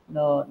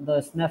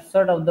 The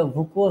snapshot of the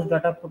Bhucos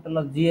data portal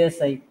of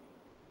GSI.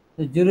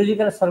 The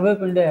Geological Survey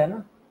of India है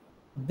ना,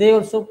 they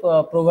also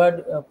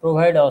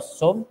provide us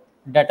some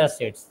data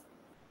sets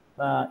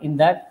in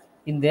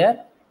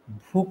their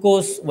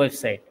Bhucos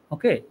website.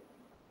 Okay,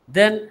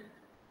 then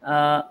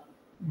uh,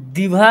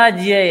 दिभा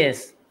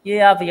GIS, ये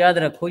आप याद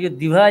रखो, ये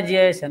दिभा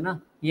GIS है ना,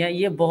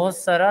 ये बहुत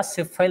सारा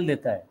सिप फाइल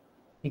देता है.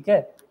 ठीक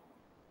है,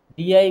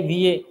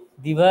 DIVA,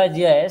 दिभा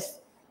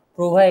GIS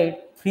provide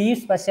free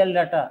spatial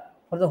data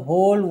for the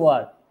whole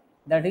world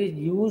that is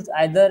used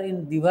either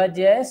in दिभा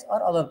जीआईएस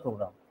और other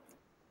program.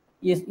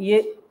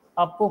 ये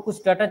आपको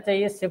कुछ डाटा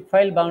चाहिए, सेप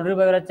फाइल बाउंड्री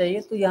वगैरह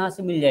चाहिए, तो यहाँ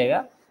से मिल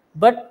जाएगा.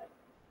 But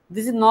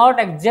this is not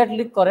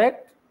exactly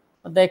correct.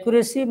 The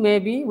accuracy may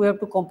be we have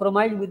to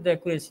compromise with the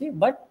accuracy,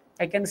 but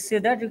I can say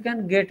that you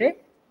can get a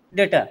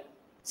data,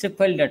 zip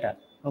file data.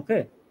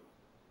 Okay.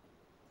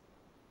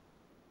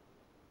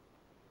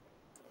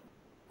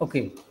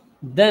 Okay.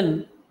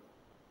 Then,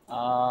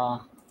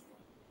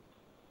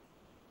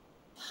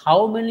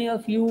 how many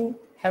of you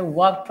have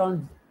worked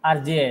on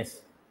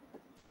RGS?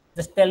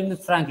 Just tell me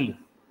frankly.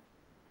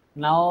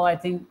 Now I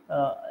think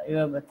you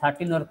have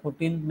 13 or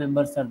 14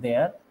 members are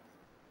there.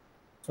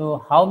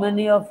 So how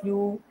many of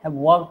you have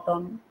worked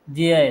on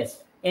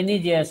GIS? Any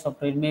GIS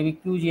software, it may be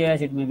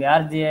QGIS, it may be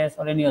RGS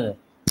or any other.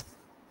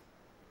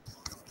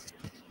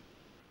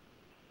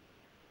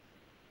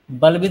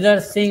 Balwinder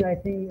Singh, I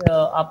think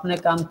आपने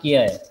काम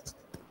किया है.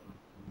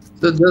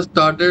 So just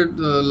started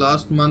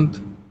last month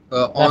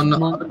on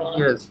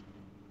RGS.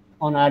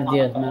 On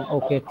RGS में.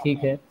 Okay,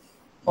 ठीक है.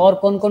 और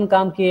कौन कौन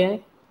काम किए हैं?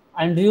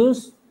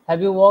 Andrews,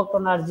 have you worked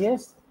on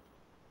RGS?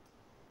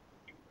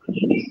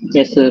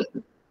 Yes, sir.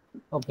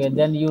 Okay,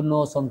 then you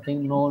know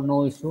something.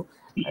 No issue.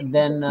 And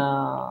then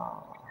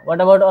what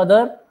about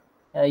other?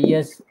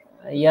 Yes,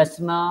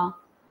 Yasna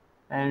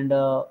and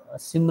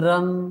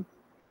Simran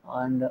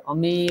and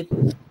Amit.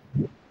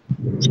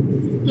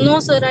 No,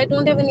 sir, I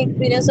don't have any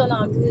experience on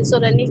RGS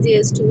or any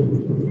JS tool.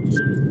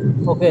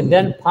 Okay,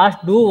 then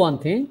first do one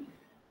thing.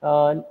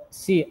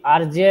 See,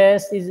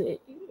 RGS is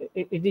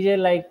it is a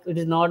like it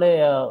is not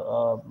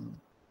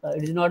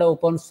a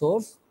open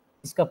source.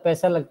 इसका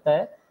पैसा लगता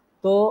है.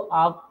 तो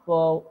आप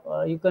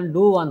you can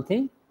do one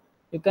thing.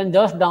 You can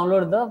just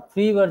download the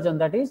free version,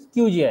 that is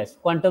QGIS,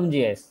 Quantum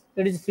GIS.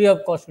 It is free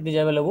of cost. It is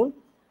available,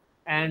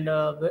 and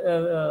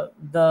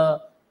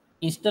the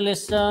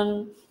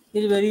installation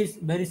is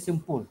very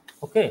simple.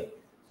 Okay,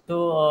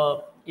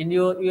 so in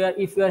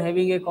if you are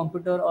having a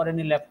computer or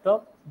any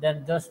laptop,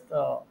 then just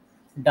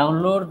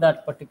download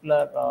that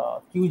particular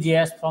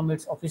QGIS from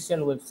its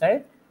official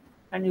website,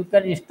 and you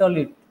can install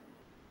it.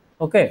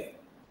 Okay,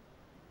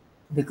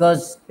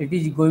 because it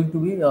is going to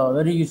be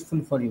very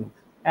useful for you.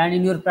 And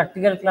in your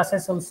practical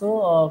classes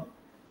also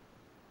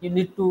you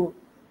need to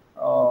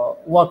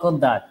work on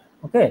that.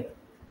 Okay,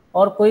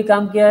 और कोई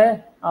काम किया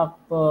है आप?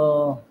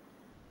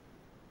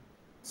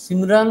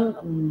 सिमरन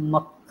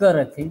मक्कर,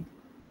 I think.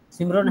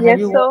 Simran, Yes,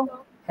 sir.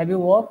 have you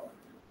worked?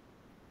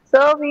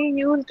 Sir, we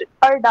used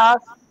ADAS.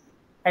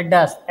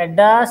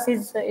 ADAS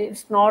is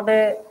it's not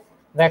a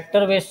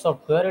vector based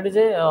software. It is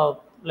a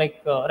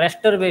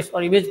raster based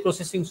or image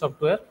processing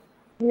software.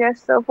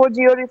 Yes, sir, for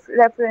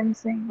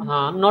georeferencing.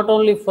 Not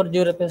only for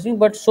georeferencing,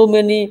 but so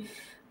many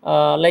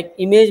like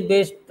image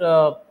based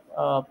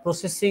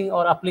processing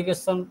or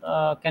application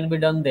can be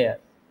done there.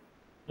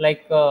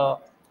 Like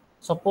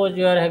suppose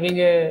you are having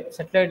a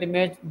satellite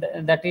image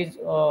that is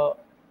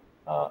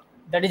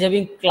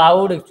having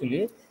cloud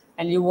actually,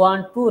 and you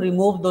want to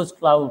remove those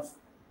clouds.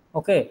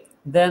 Okay,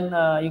 then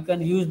you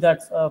can use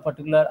that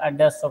particular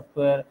ADAS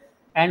software.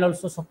 And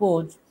also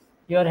suppose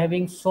you are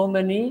having so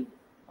many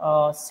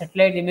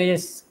satellite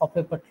images of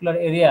a particular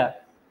area,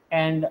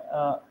 and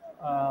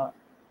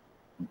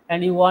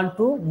you want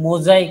to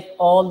mosaic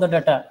all the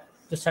data.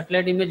 जो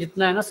satellite image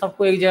जितना है ना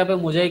सबको एक जगह पे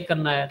Mosaic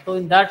करना है, तो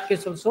in that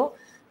case also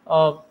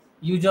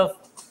use of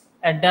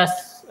ADAS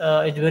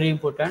is very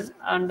important.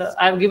 And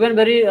I have given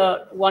very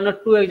one or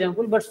two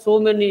example, but so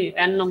many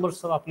n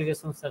numbers of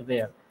applications are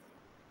there.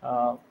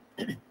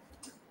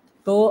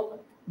 तो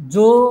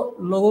जो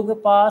लोगों के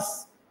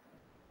पास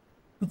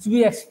कुछ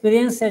भी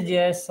एक्सपीरियंस है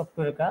जीआईएस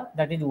सॉफ्टवेयर का,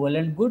 that is well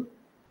and good.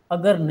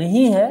 अगर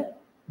नहीं है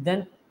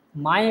then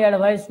my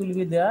advice will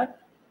be there,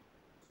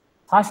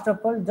 first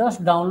of all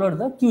just download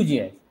the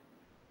QGIS.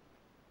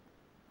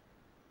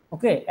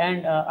 Okay,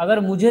 and अगर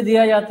मुझे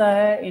दिया जाता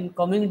है in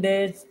coming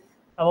days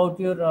about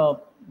your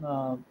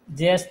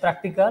JS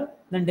practical,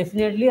 then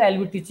definitely I'll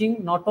be teaching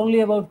not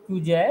only about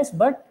QGIS,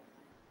 but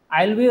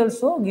I'll be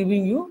also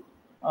giving you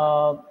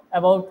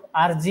about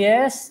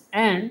RGS.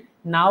 And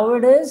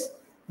nowadays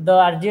the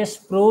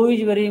RGS Pro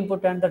is very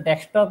important. The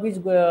desktop is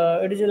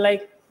it is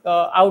like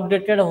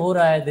outdated हो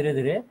रहा है धीरे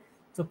धीरे.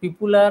 So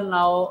people are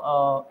now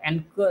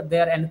they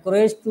are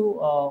encouraged to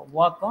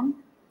work on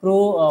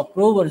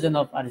pro version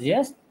of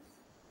RGS.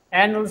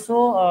 And also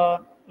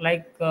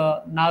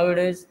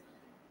nowadays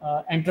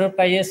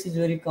enterprise is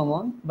very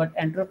common, but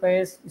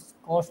enterprise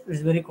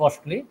is very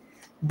costly.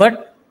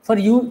 But for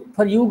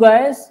you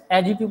guys,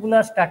 as you people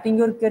are starting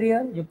your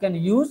career, you can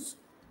use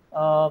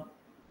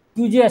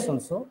QGIS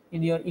also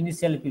in your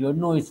initial period,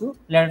 no issue.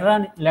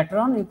 Later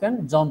on you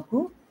can jump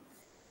to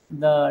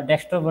the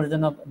desktop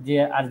version of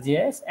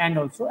RGS and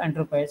also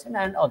enterprise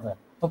and other.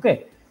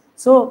 Okay,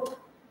 so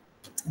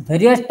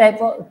various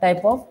type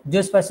of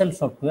geospatial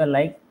software,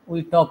 like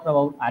we talked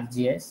about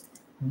RGS.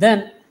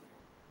 Then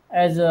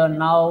as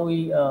now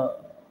we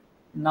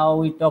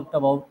talked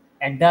about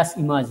ADAS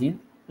imaging,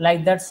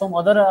 like that some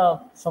other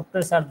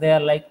softwares are there,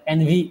 like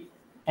NV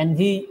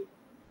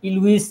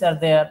Illuis are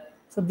there.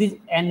 So these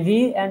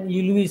NV and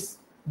Illuis,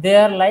 they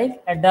are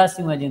like ADAS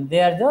imaging,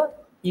 they are the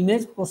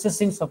image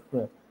processing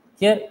software.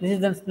 Here this is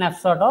the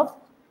snapshot of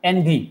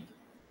NV,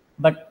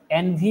 but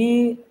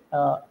NV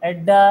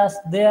ADAS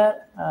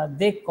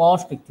they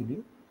cost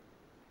actually,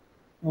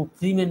 वो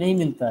free में नहीं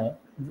मिलता है.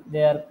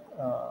 They are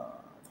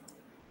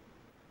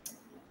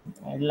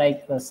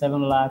like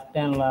 7 lakh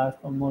 10 lakh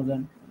or more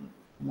than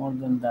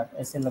that,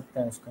 ऐसे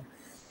लगता है उसका.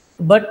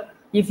 But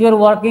if you are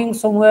working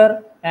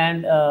somewhere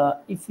and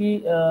if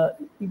you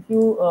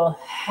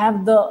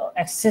have the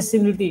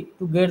accessibility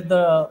to get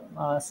the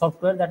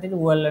software, that is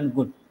well and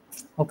good.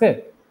 Okay,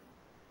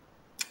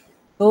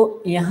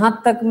 तो यहाँ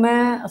तक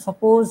मैं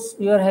suppose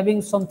you are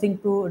having something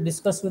to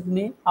discuss with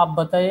me, आप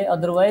बताइए,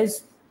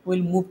 otherwise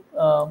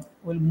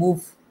we'll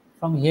move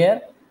from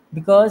here,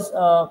 because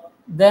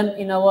then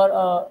in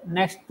our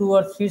next 2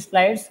 or 3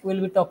 slides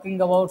we'll be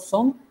talking about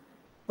some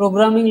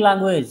programming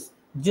language,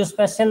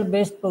 geospatial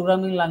based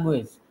programming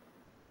language.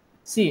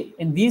 See,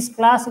 in this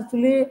class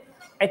actually,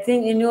 I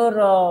think in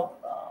your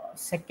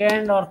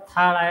second or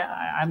third,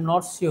 I'm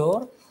not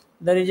sure,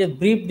 there is a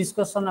brief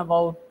discussion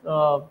about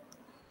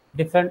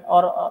different,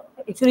 or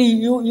actually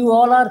you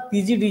all are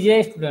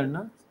PGDGI student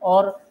ना,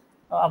 और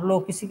आप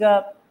लोग किसी का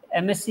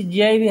MSc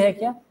GI भी है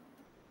क्या,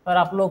 और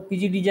आप लोग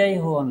PGDGI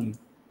हो ओनली?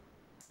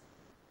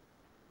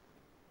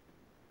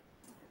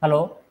 हेलो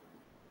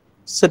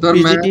सर,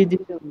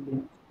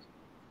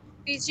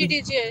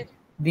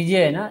 PGDGI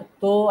है ना,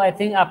 तो आई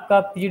थिंक आपका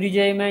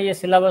PGDGI में ये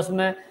सिलेबस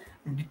में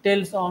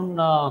डिटेल्स ऑन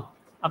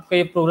आपका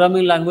ये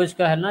प्रोग्रामिंग लैंग्वेज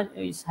का है ना,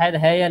 शायद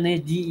है या नहीं,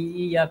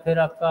 GEE या फिर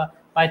आपका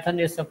पाइथन,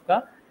 ये सब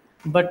का.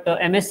 बट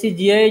MSc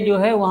GI जो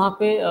है वहाँ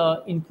पे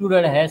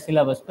इंक्लूडेड है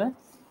सिलेबस में.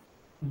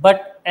 बट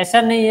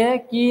ऐसा नहीं है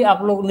कि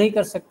आप लोग नहीं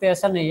कर सकते,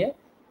 ऐसा नहीं है.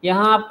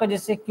 यहाँ आपका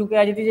जैसे, क्योंकि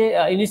आज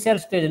ये इनिशियल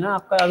स्टेज ना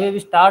आपका, अभी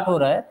स्टार्ट हो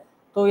रहा है,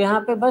 तो यहाँ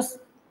पे बस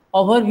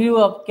ओवरव्यू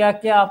ऑफ क्या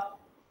क्या आप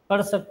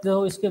कर सकते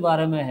हो इसके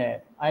बारे में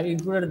है. आई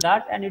included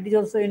that and it is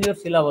also in your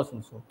syllabus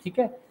also, ठीक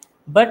है.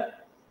 But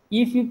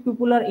if you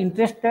people are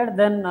interested,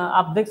 then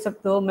आप देख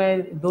सकते हो, मैं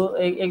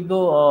एक दो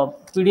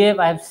PDF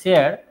आई हैव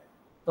शेयर्ड.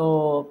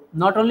 तो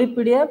not only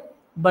PDF,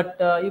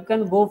 but you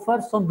can go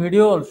for some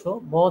video also.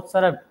 बहुत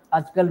सारा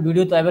आजकल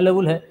वीडियो तो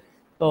अवेलेबल है,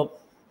 तो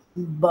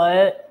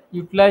by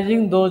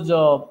utilising those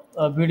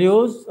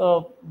videos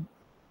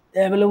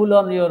available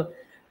on your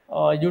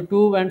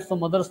YouTube and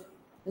some other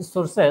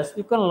sources,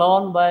 you can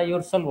learn by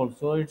yourself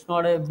also. It's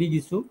not a big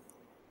issue.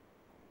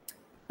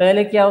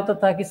 पहले क्या होता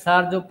था कि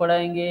सर जो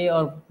पढ़ाएंगे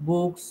और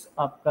बुक्स,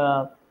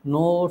 आपका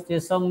नोट्स, ये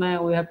सब में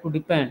we have to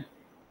depend.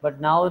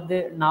 But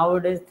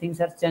nowadays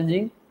things are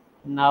changing.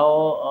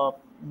 Now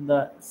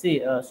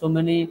so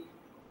many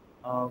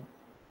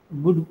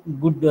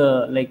good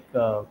like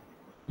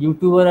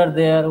YouTuber are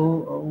there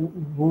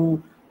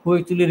who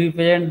actually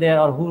represent their,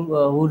 or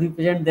who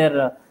represent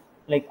their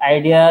like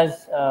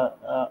ideas,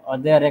 or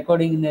they are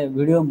recording in a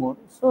video mode.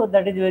 So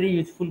that is very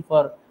useful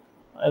for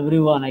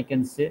everyone, I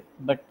can say.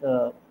 But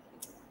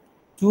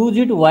choose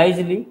it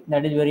wisely,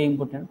 that is very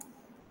important.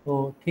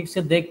 तो ठीक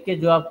से देख के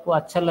जो आपको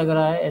अच्छा लग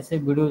रहा है, ऐसे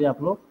वीडियोज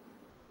आप लोग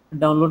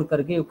डाउनलोड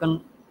करके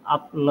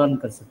आप लर्न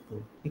कर सकते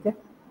हो, ठीक है.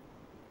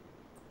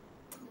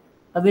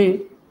 अभी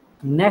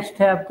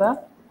नेक्स्ट है आपका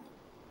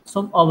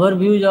सम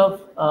ओवरव्यूज ऑफ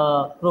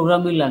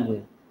प्रोग्रामिंग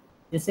लैंग्वेज.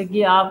 जैसे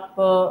कि आप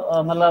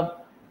मतलब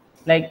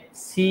like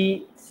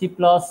C, C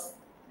plus,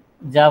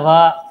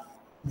 Java,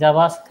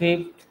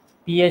 JavaScript,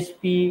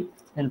 PHP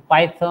and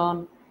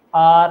Python,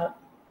 R,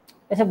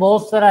 ऐसे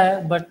बहुत सारा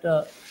है. बट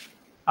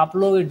आप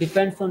लोग, it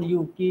depends on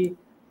you कि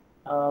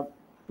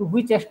to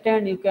which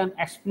extent you can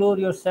explore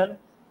yourself.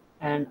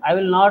 And I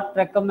will not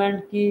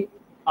recommend कि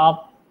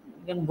आप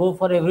can go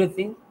for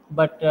everything,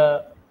 but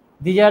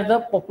these are the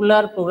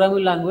popular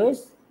programming language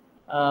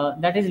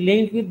that is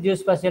linked with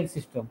geospatial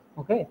system.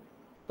 Okay,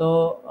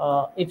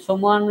 so if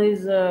someone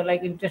is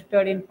like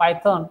interested in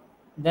Python,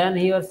 then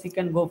he or she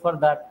can go for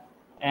that.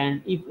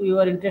 And if you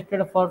are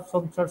interested for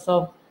some sorts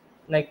of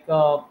like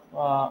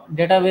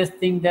database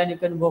thing, then you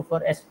can go for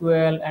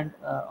SQL and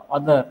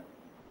other.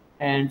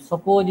 And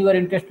suppose you are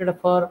interested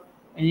for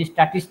any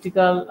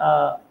statistical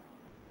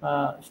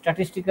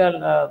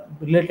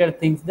related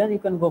things, then you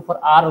can go for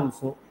R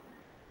also.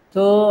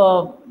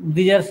 So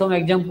these are some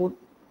example.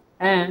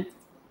 And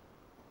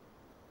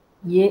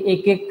ये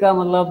एक एक का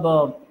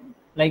मतलब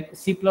like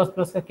C plus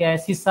plus का क्या है,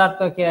 C sharp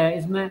का क्या है,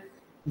 इसमें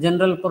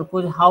general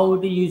purpose how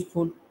it is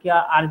useful, क्या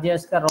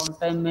आरजेएस का रन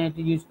टाइम में इट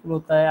इज यूजफुल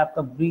होता है,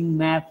 आपका ब्रिंग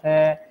मैप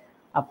है,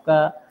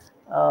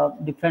 आपका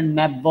डिफरेंट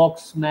मैप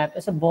बॉक्स मैप,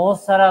 ऐसे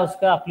बहुत सारा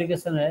उसका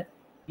एप्लीकेशन है.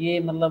 ये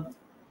मतलब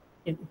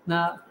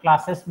इतना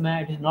क्लासेस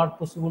में इट इज़ नॉट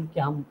पॉसिबल कि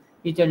हम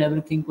ईच एंड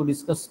एवरीथिंग को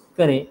डिस्कस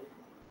करें.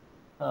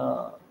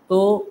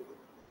 तो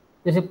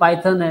जैसे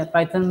पाइथन है,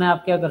 पाइथन में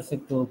आप क्या कर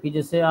सकते हो कि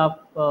जैसे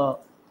आप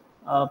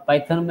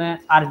पाइथन में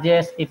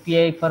आरजेएस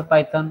एपीआई फॉर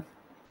पाइथन,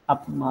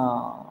 आप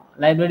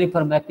library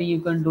for mapping you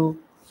can do,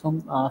 some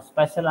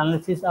special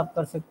analysis आप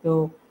कर सकते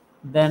हो.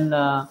 देन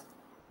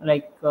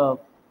लाइक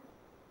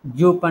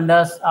जियो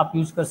पंडास आप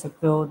यूज़ कर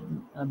सकते हो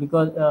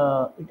because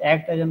it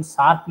act as an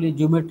sharply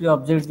geometry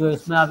object जो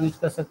इसमें आप यूज़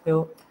कर सकते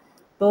हो.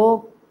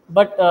 तो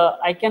बट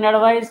आई कैन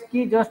एडवाइज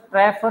कि just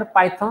try for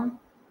Python,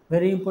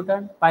 very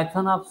important.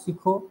 Python आप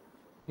सीखो,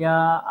 या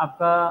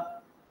आपका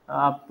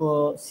आप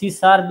सी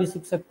शार्प भी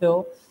सीख सकते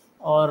हो,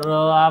 और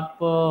आप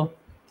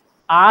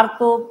आर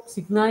तो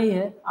सीखना ही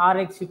है, आर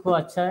एक सीखो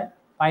अच्छा है,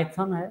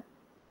 पाइथन है,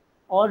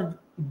 और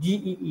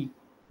जीईई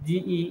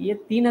ये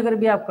तीन अगर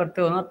भी आप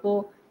करते हो ना,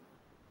 तो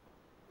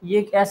ये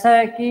एक ऐसा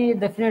है कि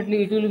definitely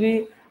it will be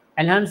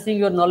enhancing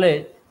your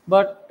knowledge.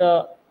 But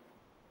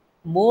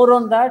more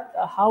on that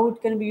how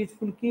it can be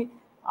useful कि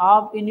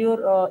आप in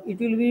your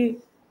it will be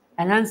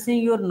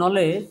enhancing your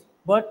knowledge,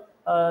 but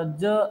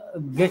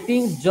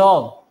getting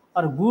job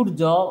और गुड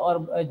जॉब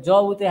और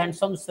जॉब विथ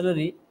हैंडसम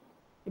सैलरी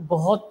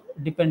बहुत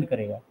depend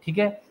करेगा. ठीक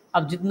है,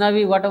 अब जितना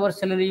भी what ever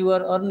salary you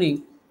are earning,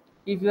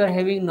 if you are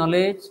having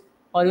knowledge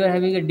और you are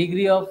having a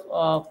degree of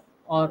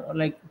और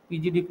लाइक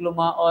पीजी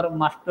डिप्लोमा और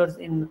masters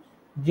in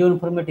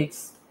geoinformatics,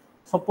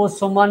 suppose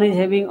someone is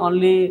having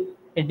only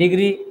a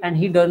degree and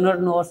he does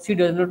not know or she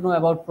does not know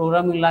about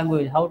programming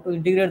language, how to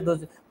integrate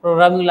those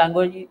programming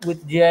language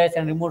with GIS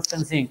and remote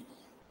sensing,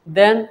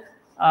 then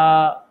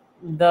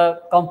the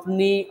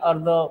company or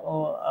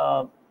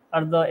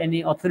the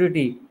any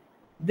authority,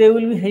 they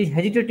will be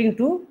hesitating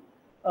to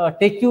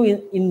take you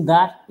in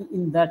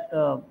that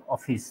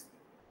office.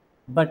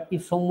 But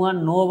if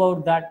someone know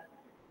about that,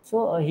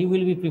 so he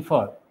will be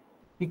preferred,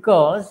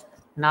 because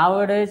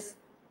nowadays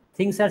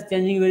things are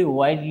changing very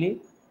widely,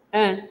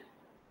 and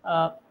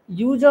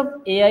use of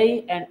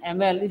AI and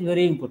ML is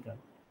very important.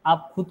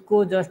 आप खुद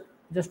को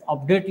just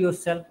update your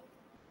self,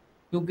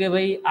 क्योंकि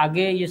भाई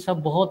आगे ये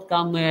सब बहुत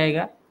काम में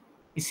आएगा.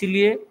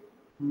 इसीलिए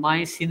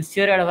my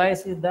sincere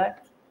advice is that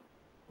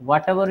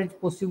what ever is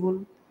possible,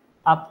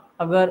 आप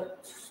अगर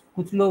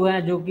कुछ लोग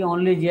हैं जो कि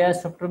ओनली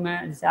जीआईएस सॉफ्टवेयर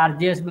में जैसे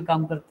आरजीएस में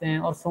काम करते हैं,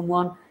 और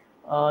someone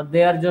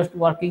they are just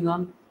working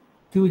on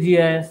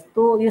QGIS,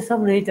 तो ये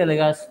सब नहीं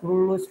चलेगा.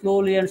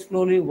 Slowly and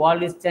slowly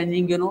world is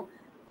changing, you know.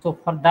 तो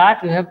for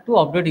that you have to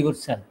update your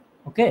self.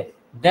 Okay,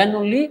 then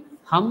only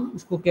हम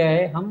उसको क्या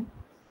है, हम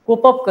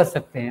कोप अप कर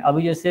सकते हैं.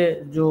 अभी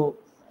जैसे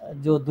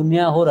जो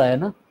दुनिया हो रहा है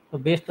ना, तो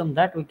based on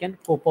that we can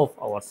cope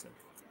up our self.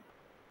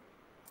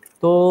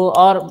 तो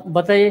और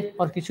बताइए,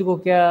 और किसी को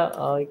क्या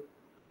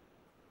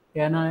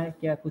कहना है,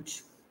 क्या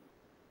कुछ,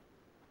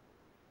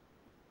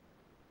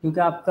 क्योंकि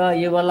आपका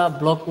ये वाला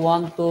ब्लॉक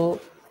 1 तो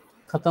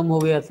ख़त्म हो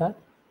गया था,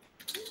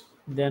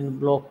 देन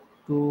ब्लॉक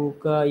 2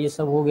 का ये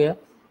सब हो गया,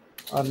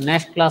 और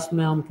नेक्स्ट क्लास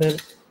में हम फिर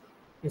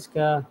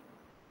इसका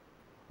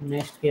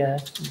नेक्स्ट क्या है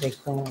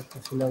देखता हूँ आपका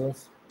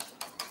सिलेबस.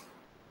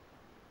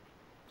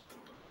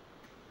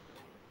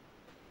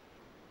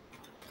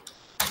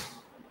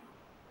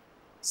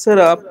 सर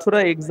आप थोड़ा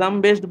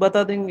एग्जाम बेस्ड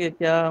बता देंगे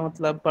क्या,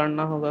 मतलब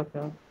पढ़ना होगा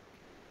क्या?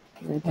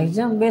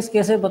 एग्जाम बेस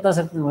कैसे बता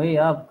सकते हैं भाई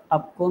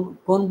आप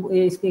कौन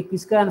इसके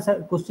किसका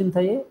आंसर क्वेश्चन था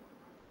ये?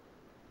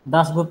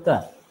 दास गुप्ता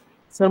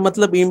सर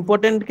मतलब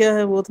इम्पोर्टेंट क्या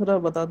है वो थोड़ा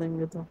बता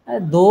देंगे तो.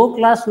 2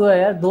 क्लास हुआ है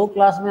यार, 2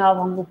 क्लास में आप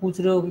हमको पूछ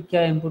रहे हो कि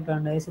क्या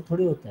इम्पोर्टेंट है, ऐसे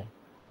थोड़ी होता है.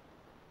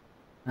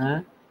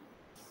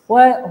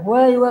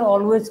 Why you are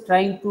always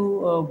trying to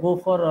go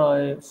for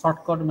a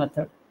shortcut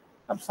method?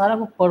 अब सारा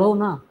को पढ़ो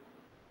ना.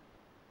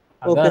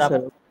 अगर ओके आप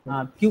सर.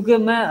 हाँ, क्योंकि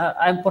मैं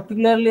I am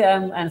particularly I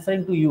am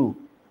answering to you.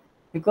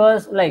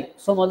 Because like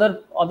some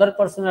other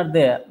person are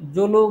there,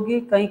 जो लोग ही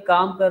कहीं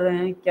काम कर रहे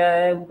हैं, क्या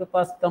है, उनके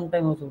पास कम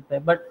टाइम हो सकता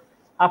है, बट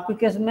आपके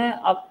केस में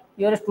आप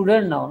यू आर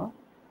स्टूडेंट ना हो ना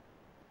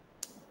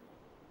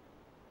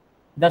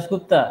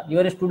दासगुप्ता, यू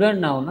आर स्टूडेंट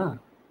ना हो ना?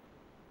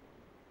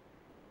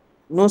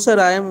 No sir,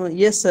 I am,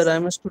 yes sir, I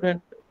am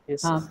student,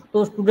 yes हाँ, सर।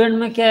 तो स्टूडेंट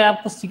में क्या है,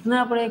 आपको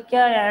सीखना पड़ेगा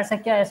क्या, या ऐसा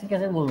क्या, ऐसे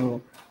कैसे बोल रहे हो?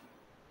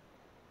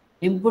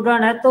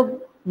 इम्पोर्टेंट है तो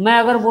मैं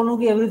अगर बोलूँ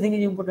कि everything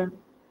is important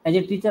as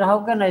a teacher,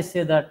 how can I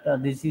say that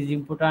this is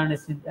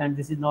important and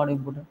this is not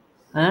important?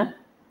 हैं,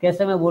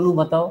 कैसे मैं बोलूँ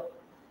बताओ?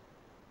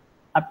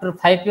 After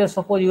 5 years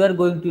suppose you are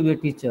going to be a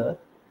teacher,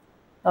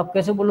 तो आप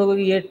कैसे बोलोगे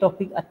कि ये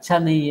टॉपिक अच्छा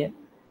नहीं है?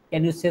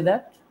 Can you say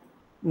that?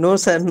 No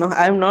sir, no,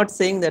 I am not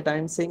saying that, I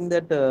am saying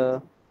that,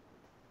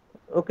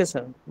 okay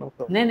sir, no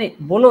problem. नहीं नहीं,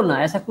 बोलो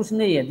ना, ऐसा कुछ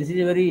नहीं है, this is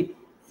a very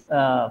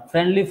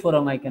friendly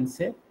forum, I can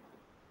say.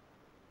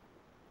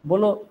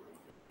 बोलो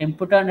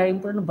इम्पोर्टेंट है,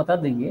 इम्पोर्टेंट बता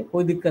देंगे,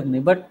 कोई दिक्कत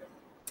नहीं। बट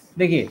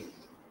देखिए,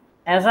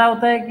 ऐसा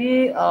होता है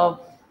कि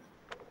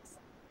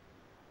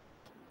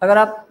अगर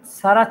आप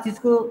सारा चीज़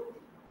को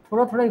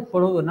थोड़ा थोड़ा ही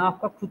पढ़ोगे ना,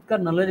 आपका खुद का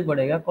नॉलेज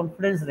बढ़ेगा,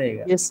 कॉन्फिडेंस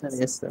रहेगा। Yes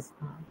sir, yes sir.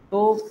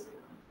 तो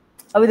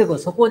अभी देखो,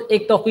 सपोज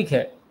एक टॉपिक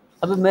है,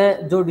 अभी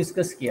मैं जो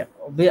डिस्कस किया,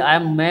 अभी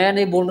मैं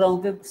नहीं बोल रहा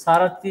हूँ कि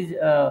सारा चीज़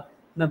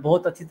मैं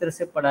बहुत अच्छी तरह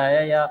से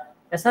पढ़ाया, या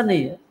ऐसा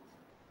नहीं है।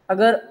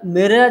 अगर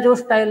मेरा जो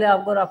स्टाइल है,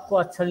 अगर आपको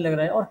अच्छा नहीं लग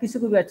रहा है और किसी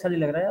को भी अच्छा नहीं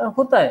लग रहा है, और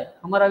होता है,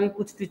 हमारा भी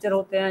कुछ टीचर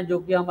होते हैं जो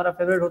कि हमारा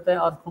फेवरेट होता है,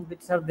 और हम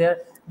टीचर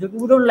देयर जो कि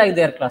we don't like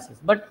there classes,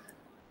 but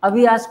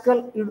अभी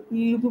आजकल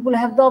you people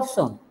have the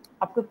option,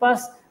 आपके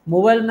पास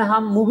मोबाइल में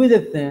हम मूवी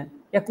देखते हैं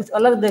या कुछ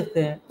अलग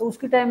देखते हैं, तो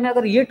उसके टाइम में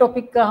अगर ये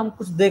टॉपिक का हम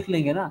कुछ देख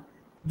लेंगे ना,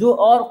 जो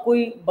और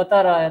कोई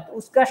बता रहा है, तो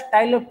उसका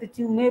स्टाइल ऑफ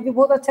टीचिंग में भी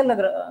बहुत अच्छा लग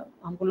रहा,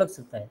 हमको लग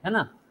सकता है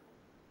ना?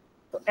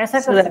 तो ऐसा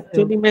कर सर सकते हो।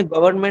 एक्चुअली मैं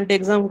गवर्नमेंट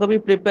एग्जाम का भी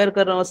प्रिपेयर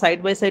कर रहा हूँ,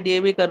 साइड बाय साइड ये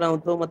भी कर रहा हूँ,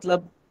 तो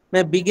मतलब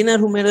मैं बिगिनर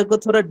हूँ, मेरे को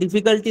थोड़ा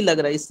डिफिकल्टी लग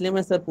रहा है, इसलिए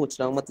मैं सर पूछ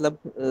रहा हूँ, मतलब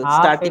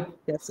आप स्टार्टिंग एक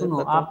कैसे सुनो,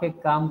 करता हूँ। आप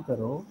एक काम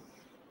करो,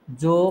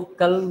 जो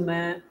कल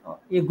मैं,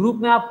 ये ग्रुप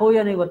में आप हो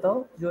या नहीं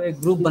बताओ, जो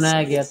एक ग्रुप यस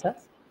बनाया सर, गया यस था,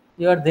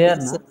 यू आर देयर यस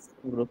ना?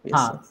 सर, ग्रुप, यस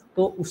हाँ, सर।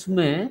 तो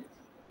उसमें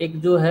एक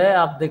जो है,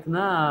 आप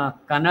देखना,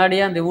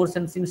 कनाडियन रिमोट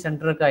सेंसिंग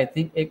सेंटर का आई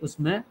थिंक एक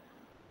उसमें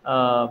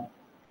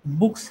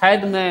बुक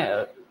शायद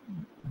मैं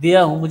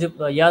दिया हूँ, मुझे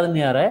याद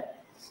नहीं आ रहा है,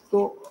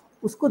 तो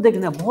उसको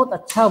देखना, बहुत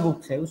अच्छा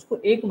बुक है, उसको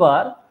एक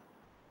बार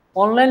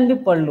ऑनलाइन भी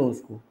पढ़ लो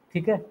उसको,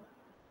 ठीक है?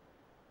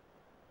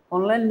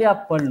 ऑनलाइन भी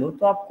आप पढ़ लो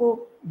तो आपको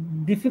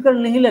डिफिकल्ट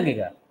नहीं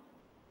लगेगा।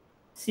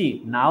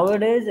 सी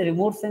nowadays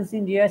remote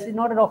sensing GIS is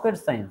not rocket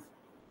science.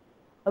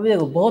 अभी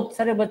देखो, बहुत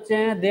सारे बच्चे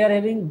हैं, they are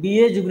having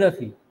BA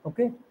geography,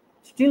 okay,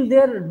 still they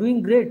are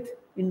doing great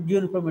in geo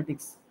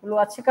informatics, वो लोग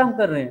अच्छे काम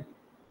कर रहे हैं।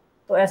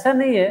 तो ऐसा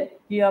नहीं है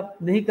कि आप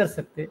नहीं कर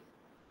सकते।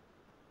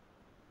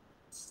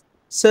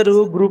 सर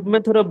वो ग्रुप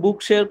में थोड़ा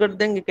बुक शेयर कर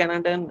देंगे,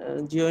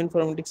 कैनाडियन जियो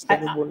इन्फॉर्मेटिक्स का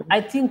जो बोल रहे हैं।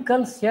 आई थिंक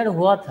कल शेयर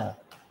हुआ था,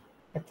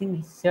 आई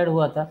थिंक शेयर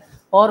हुआ था,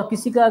 और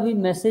किसी का अभी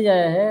मैसेज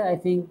आया है, आई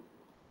थिंक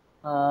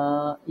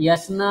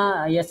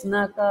याचना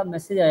याचना का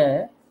मैसेज आया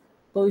है।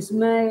 तो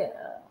इसमें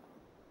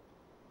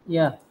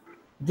या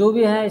जो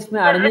भी है,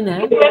 इसमें एडमिन है,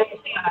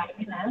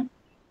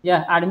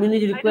 या एडमिन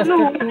इज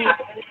रिक्वेस्टेड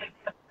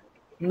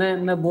टू,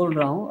 मैं बोल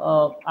रहा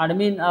हूँ,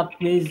 एडमिन आप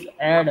प्लीज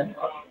ऐड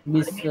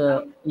मिस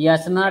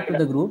याचना to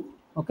the group,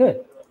 okay?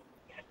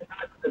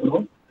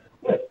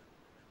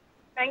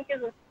 Thank you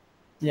sir.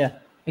 Yeah,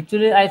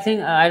 actually, I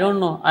think I don't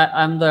know.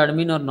 I'm the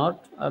admin or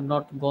not. I've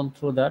not gone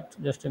through that.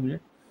 Just a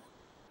minute.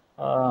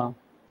 Uh,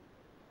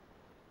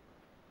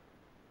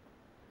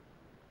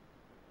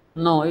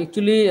 no,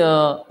 actually,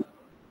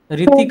 So,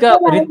 Ritika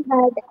sir, I had,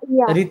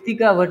 yeah.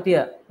 Ritika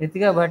Bhatia.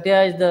 Ritika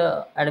Bhatia is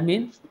the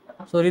admin.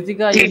 So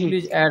Ritika, you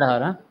please add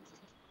her.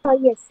 Huh?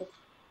 Yes, sir.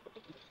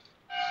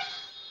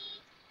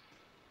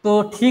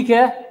 तो ठीक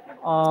है।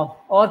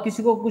 और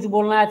किसी को कुछ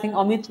बोलना है? I think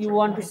Amit, you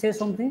want to से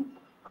समथिंग?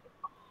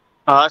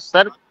 हाँ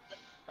सर,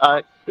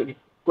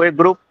 कोई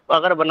ग्रुप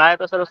अगर बनाए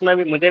तो सर उसमें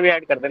भी मुझे भी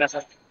ऐड कर देना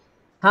सर।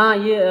 हाँ,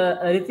 ये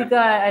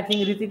Ritika, I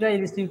think Ritika is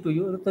listing to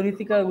you, तो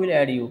Ritika will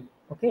add you,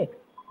 okay?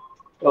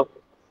 Okay,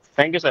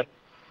 thank you sir.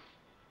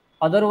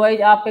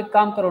 Otherwise आप एक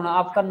काम करो ना,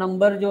 आपका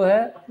नंबर जो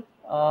है,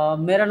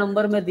 मेरा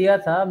नंबर मैं दिया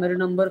था, मेरे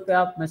नंबर पे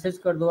आप मैसेज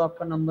कर दो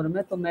आपका नंबर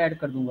में, तो मैं ऐड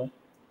कर दूंगा।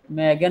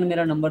 मैं अगेन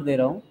मेरा नंबर दे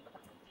रहा हूँ,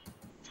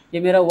 ये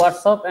मेरा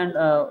व्हाट्सअप एंड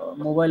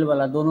मोबाइल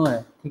वाला दोनों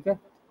है, ठीक है?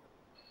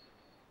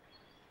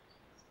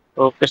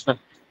 Okay sir.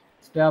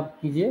 इस पर आप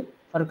कीजिए,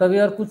 और कभी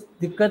और कुछ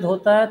दिक्कत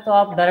होता है तो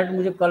आप डायरेक्ट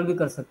मुझे कॉल भी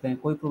कर सकते हैं,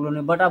 कोई प्रॉब्लम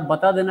नहीं। बट आप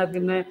बता देना कि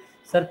मैं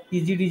सर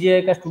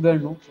PGDJI का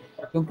स्टूडेंट हूँ,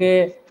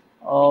 क्योंकि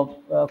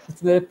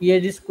कुछ मेरे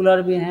PhD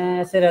स्कॉलर भी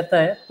हैं, ऐसे रहता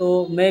है,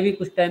 तो मैं भी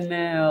कुछ टाइम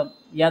में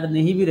याद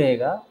नहीं भी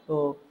रहेगा,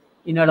 तो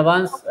in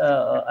advance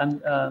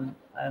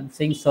I am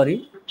saying sorry.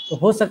 तो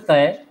हो सकता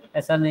है,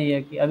 ऐसा नहीं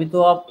है कि अभी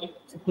तो आप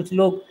कुछ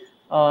लोग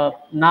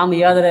नाम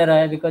याद रह रहा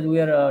है because we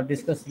are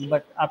discussing,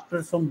 but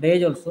after some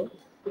days also,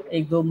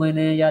 1-2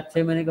 महीने या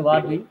 6 महीने के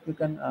बाद भी you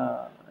can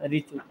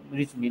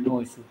reach me,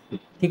 no issue,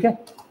 ठीक है?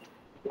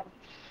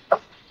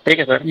 ठीक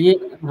है सर। ये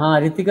हाँ,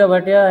 रितिका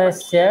भाटिया है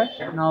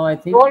शेयर नाउ, आई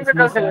थिंक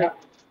इसमें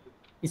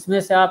से इसमें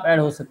से आप ऐड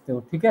हो सकते हो,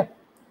 ठीक है,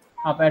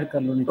 आप ऐड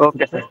कर लो नीचे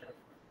ओके खुद सर। को।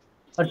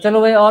 और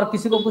चलो भाई, और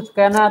किसी को कुछ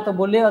कहना है तो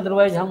बोलिए,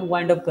 अदरवाइज हम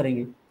वाइंड अप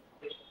करेंगे।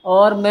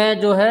 और मैं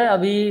जो है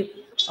अभी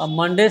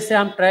मंडे से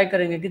हम ट्राई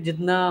करेंगे कि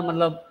जितना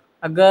मतलब,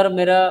 अगर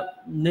मेरा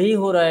नहीं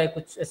हो रहा है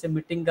कुछ ऐसे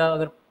मीटिंग का,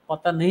 अगर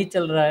पता नहीं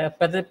चल रहा है,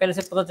 पहले पहले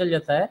से पता चल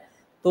जाता है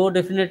तो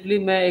डेफिनेटली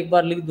मैं एक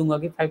बार लिख दूंगा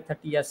कि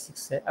 5:30 या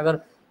 6 है। अगर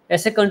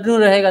ऐसे कंटिन्यू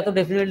रहेगा तो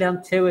डेफिनेटली हम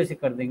 6 बजे से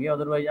कर देंगे।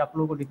 अदरवाइज आप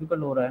लोगों को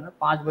डिफिकल्ट हो रहा है ना,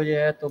 5 बजे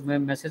है तो मैं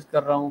मैसेज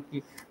कर रहा हूँ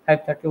कि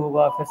 5:30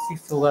 होगा फिर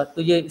 6 होगा,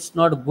 तो ये इट्स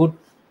नॉट गुड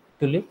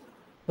एक्चुअली।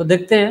 तो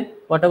देखते हैं,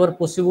 what ever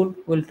possible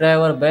will try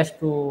our best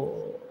to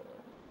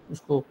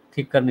उसको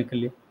ठीक करने के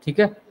लिए, ठीक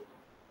है।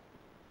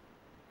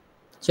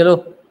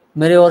 चलो,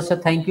 मेरे ओर से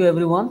thank you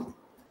everyone.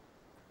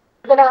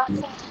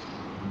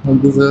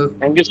 Thank you sir.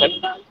 Thank you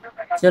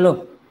sir. चलो,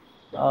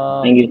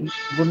 Thank you.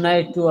 Good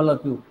night to all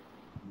of you.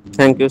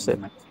 Thank you sir.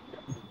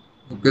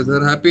 Okay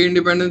sir, happy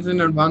independence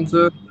in advance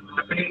sir.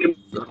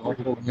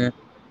 Of हो गए।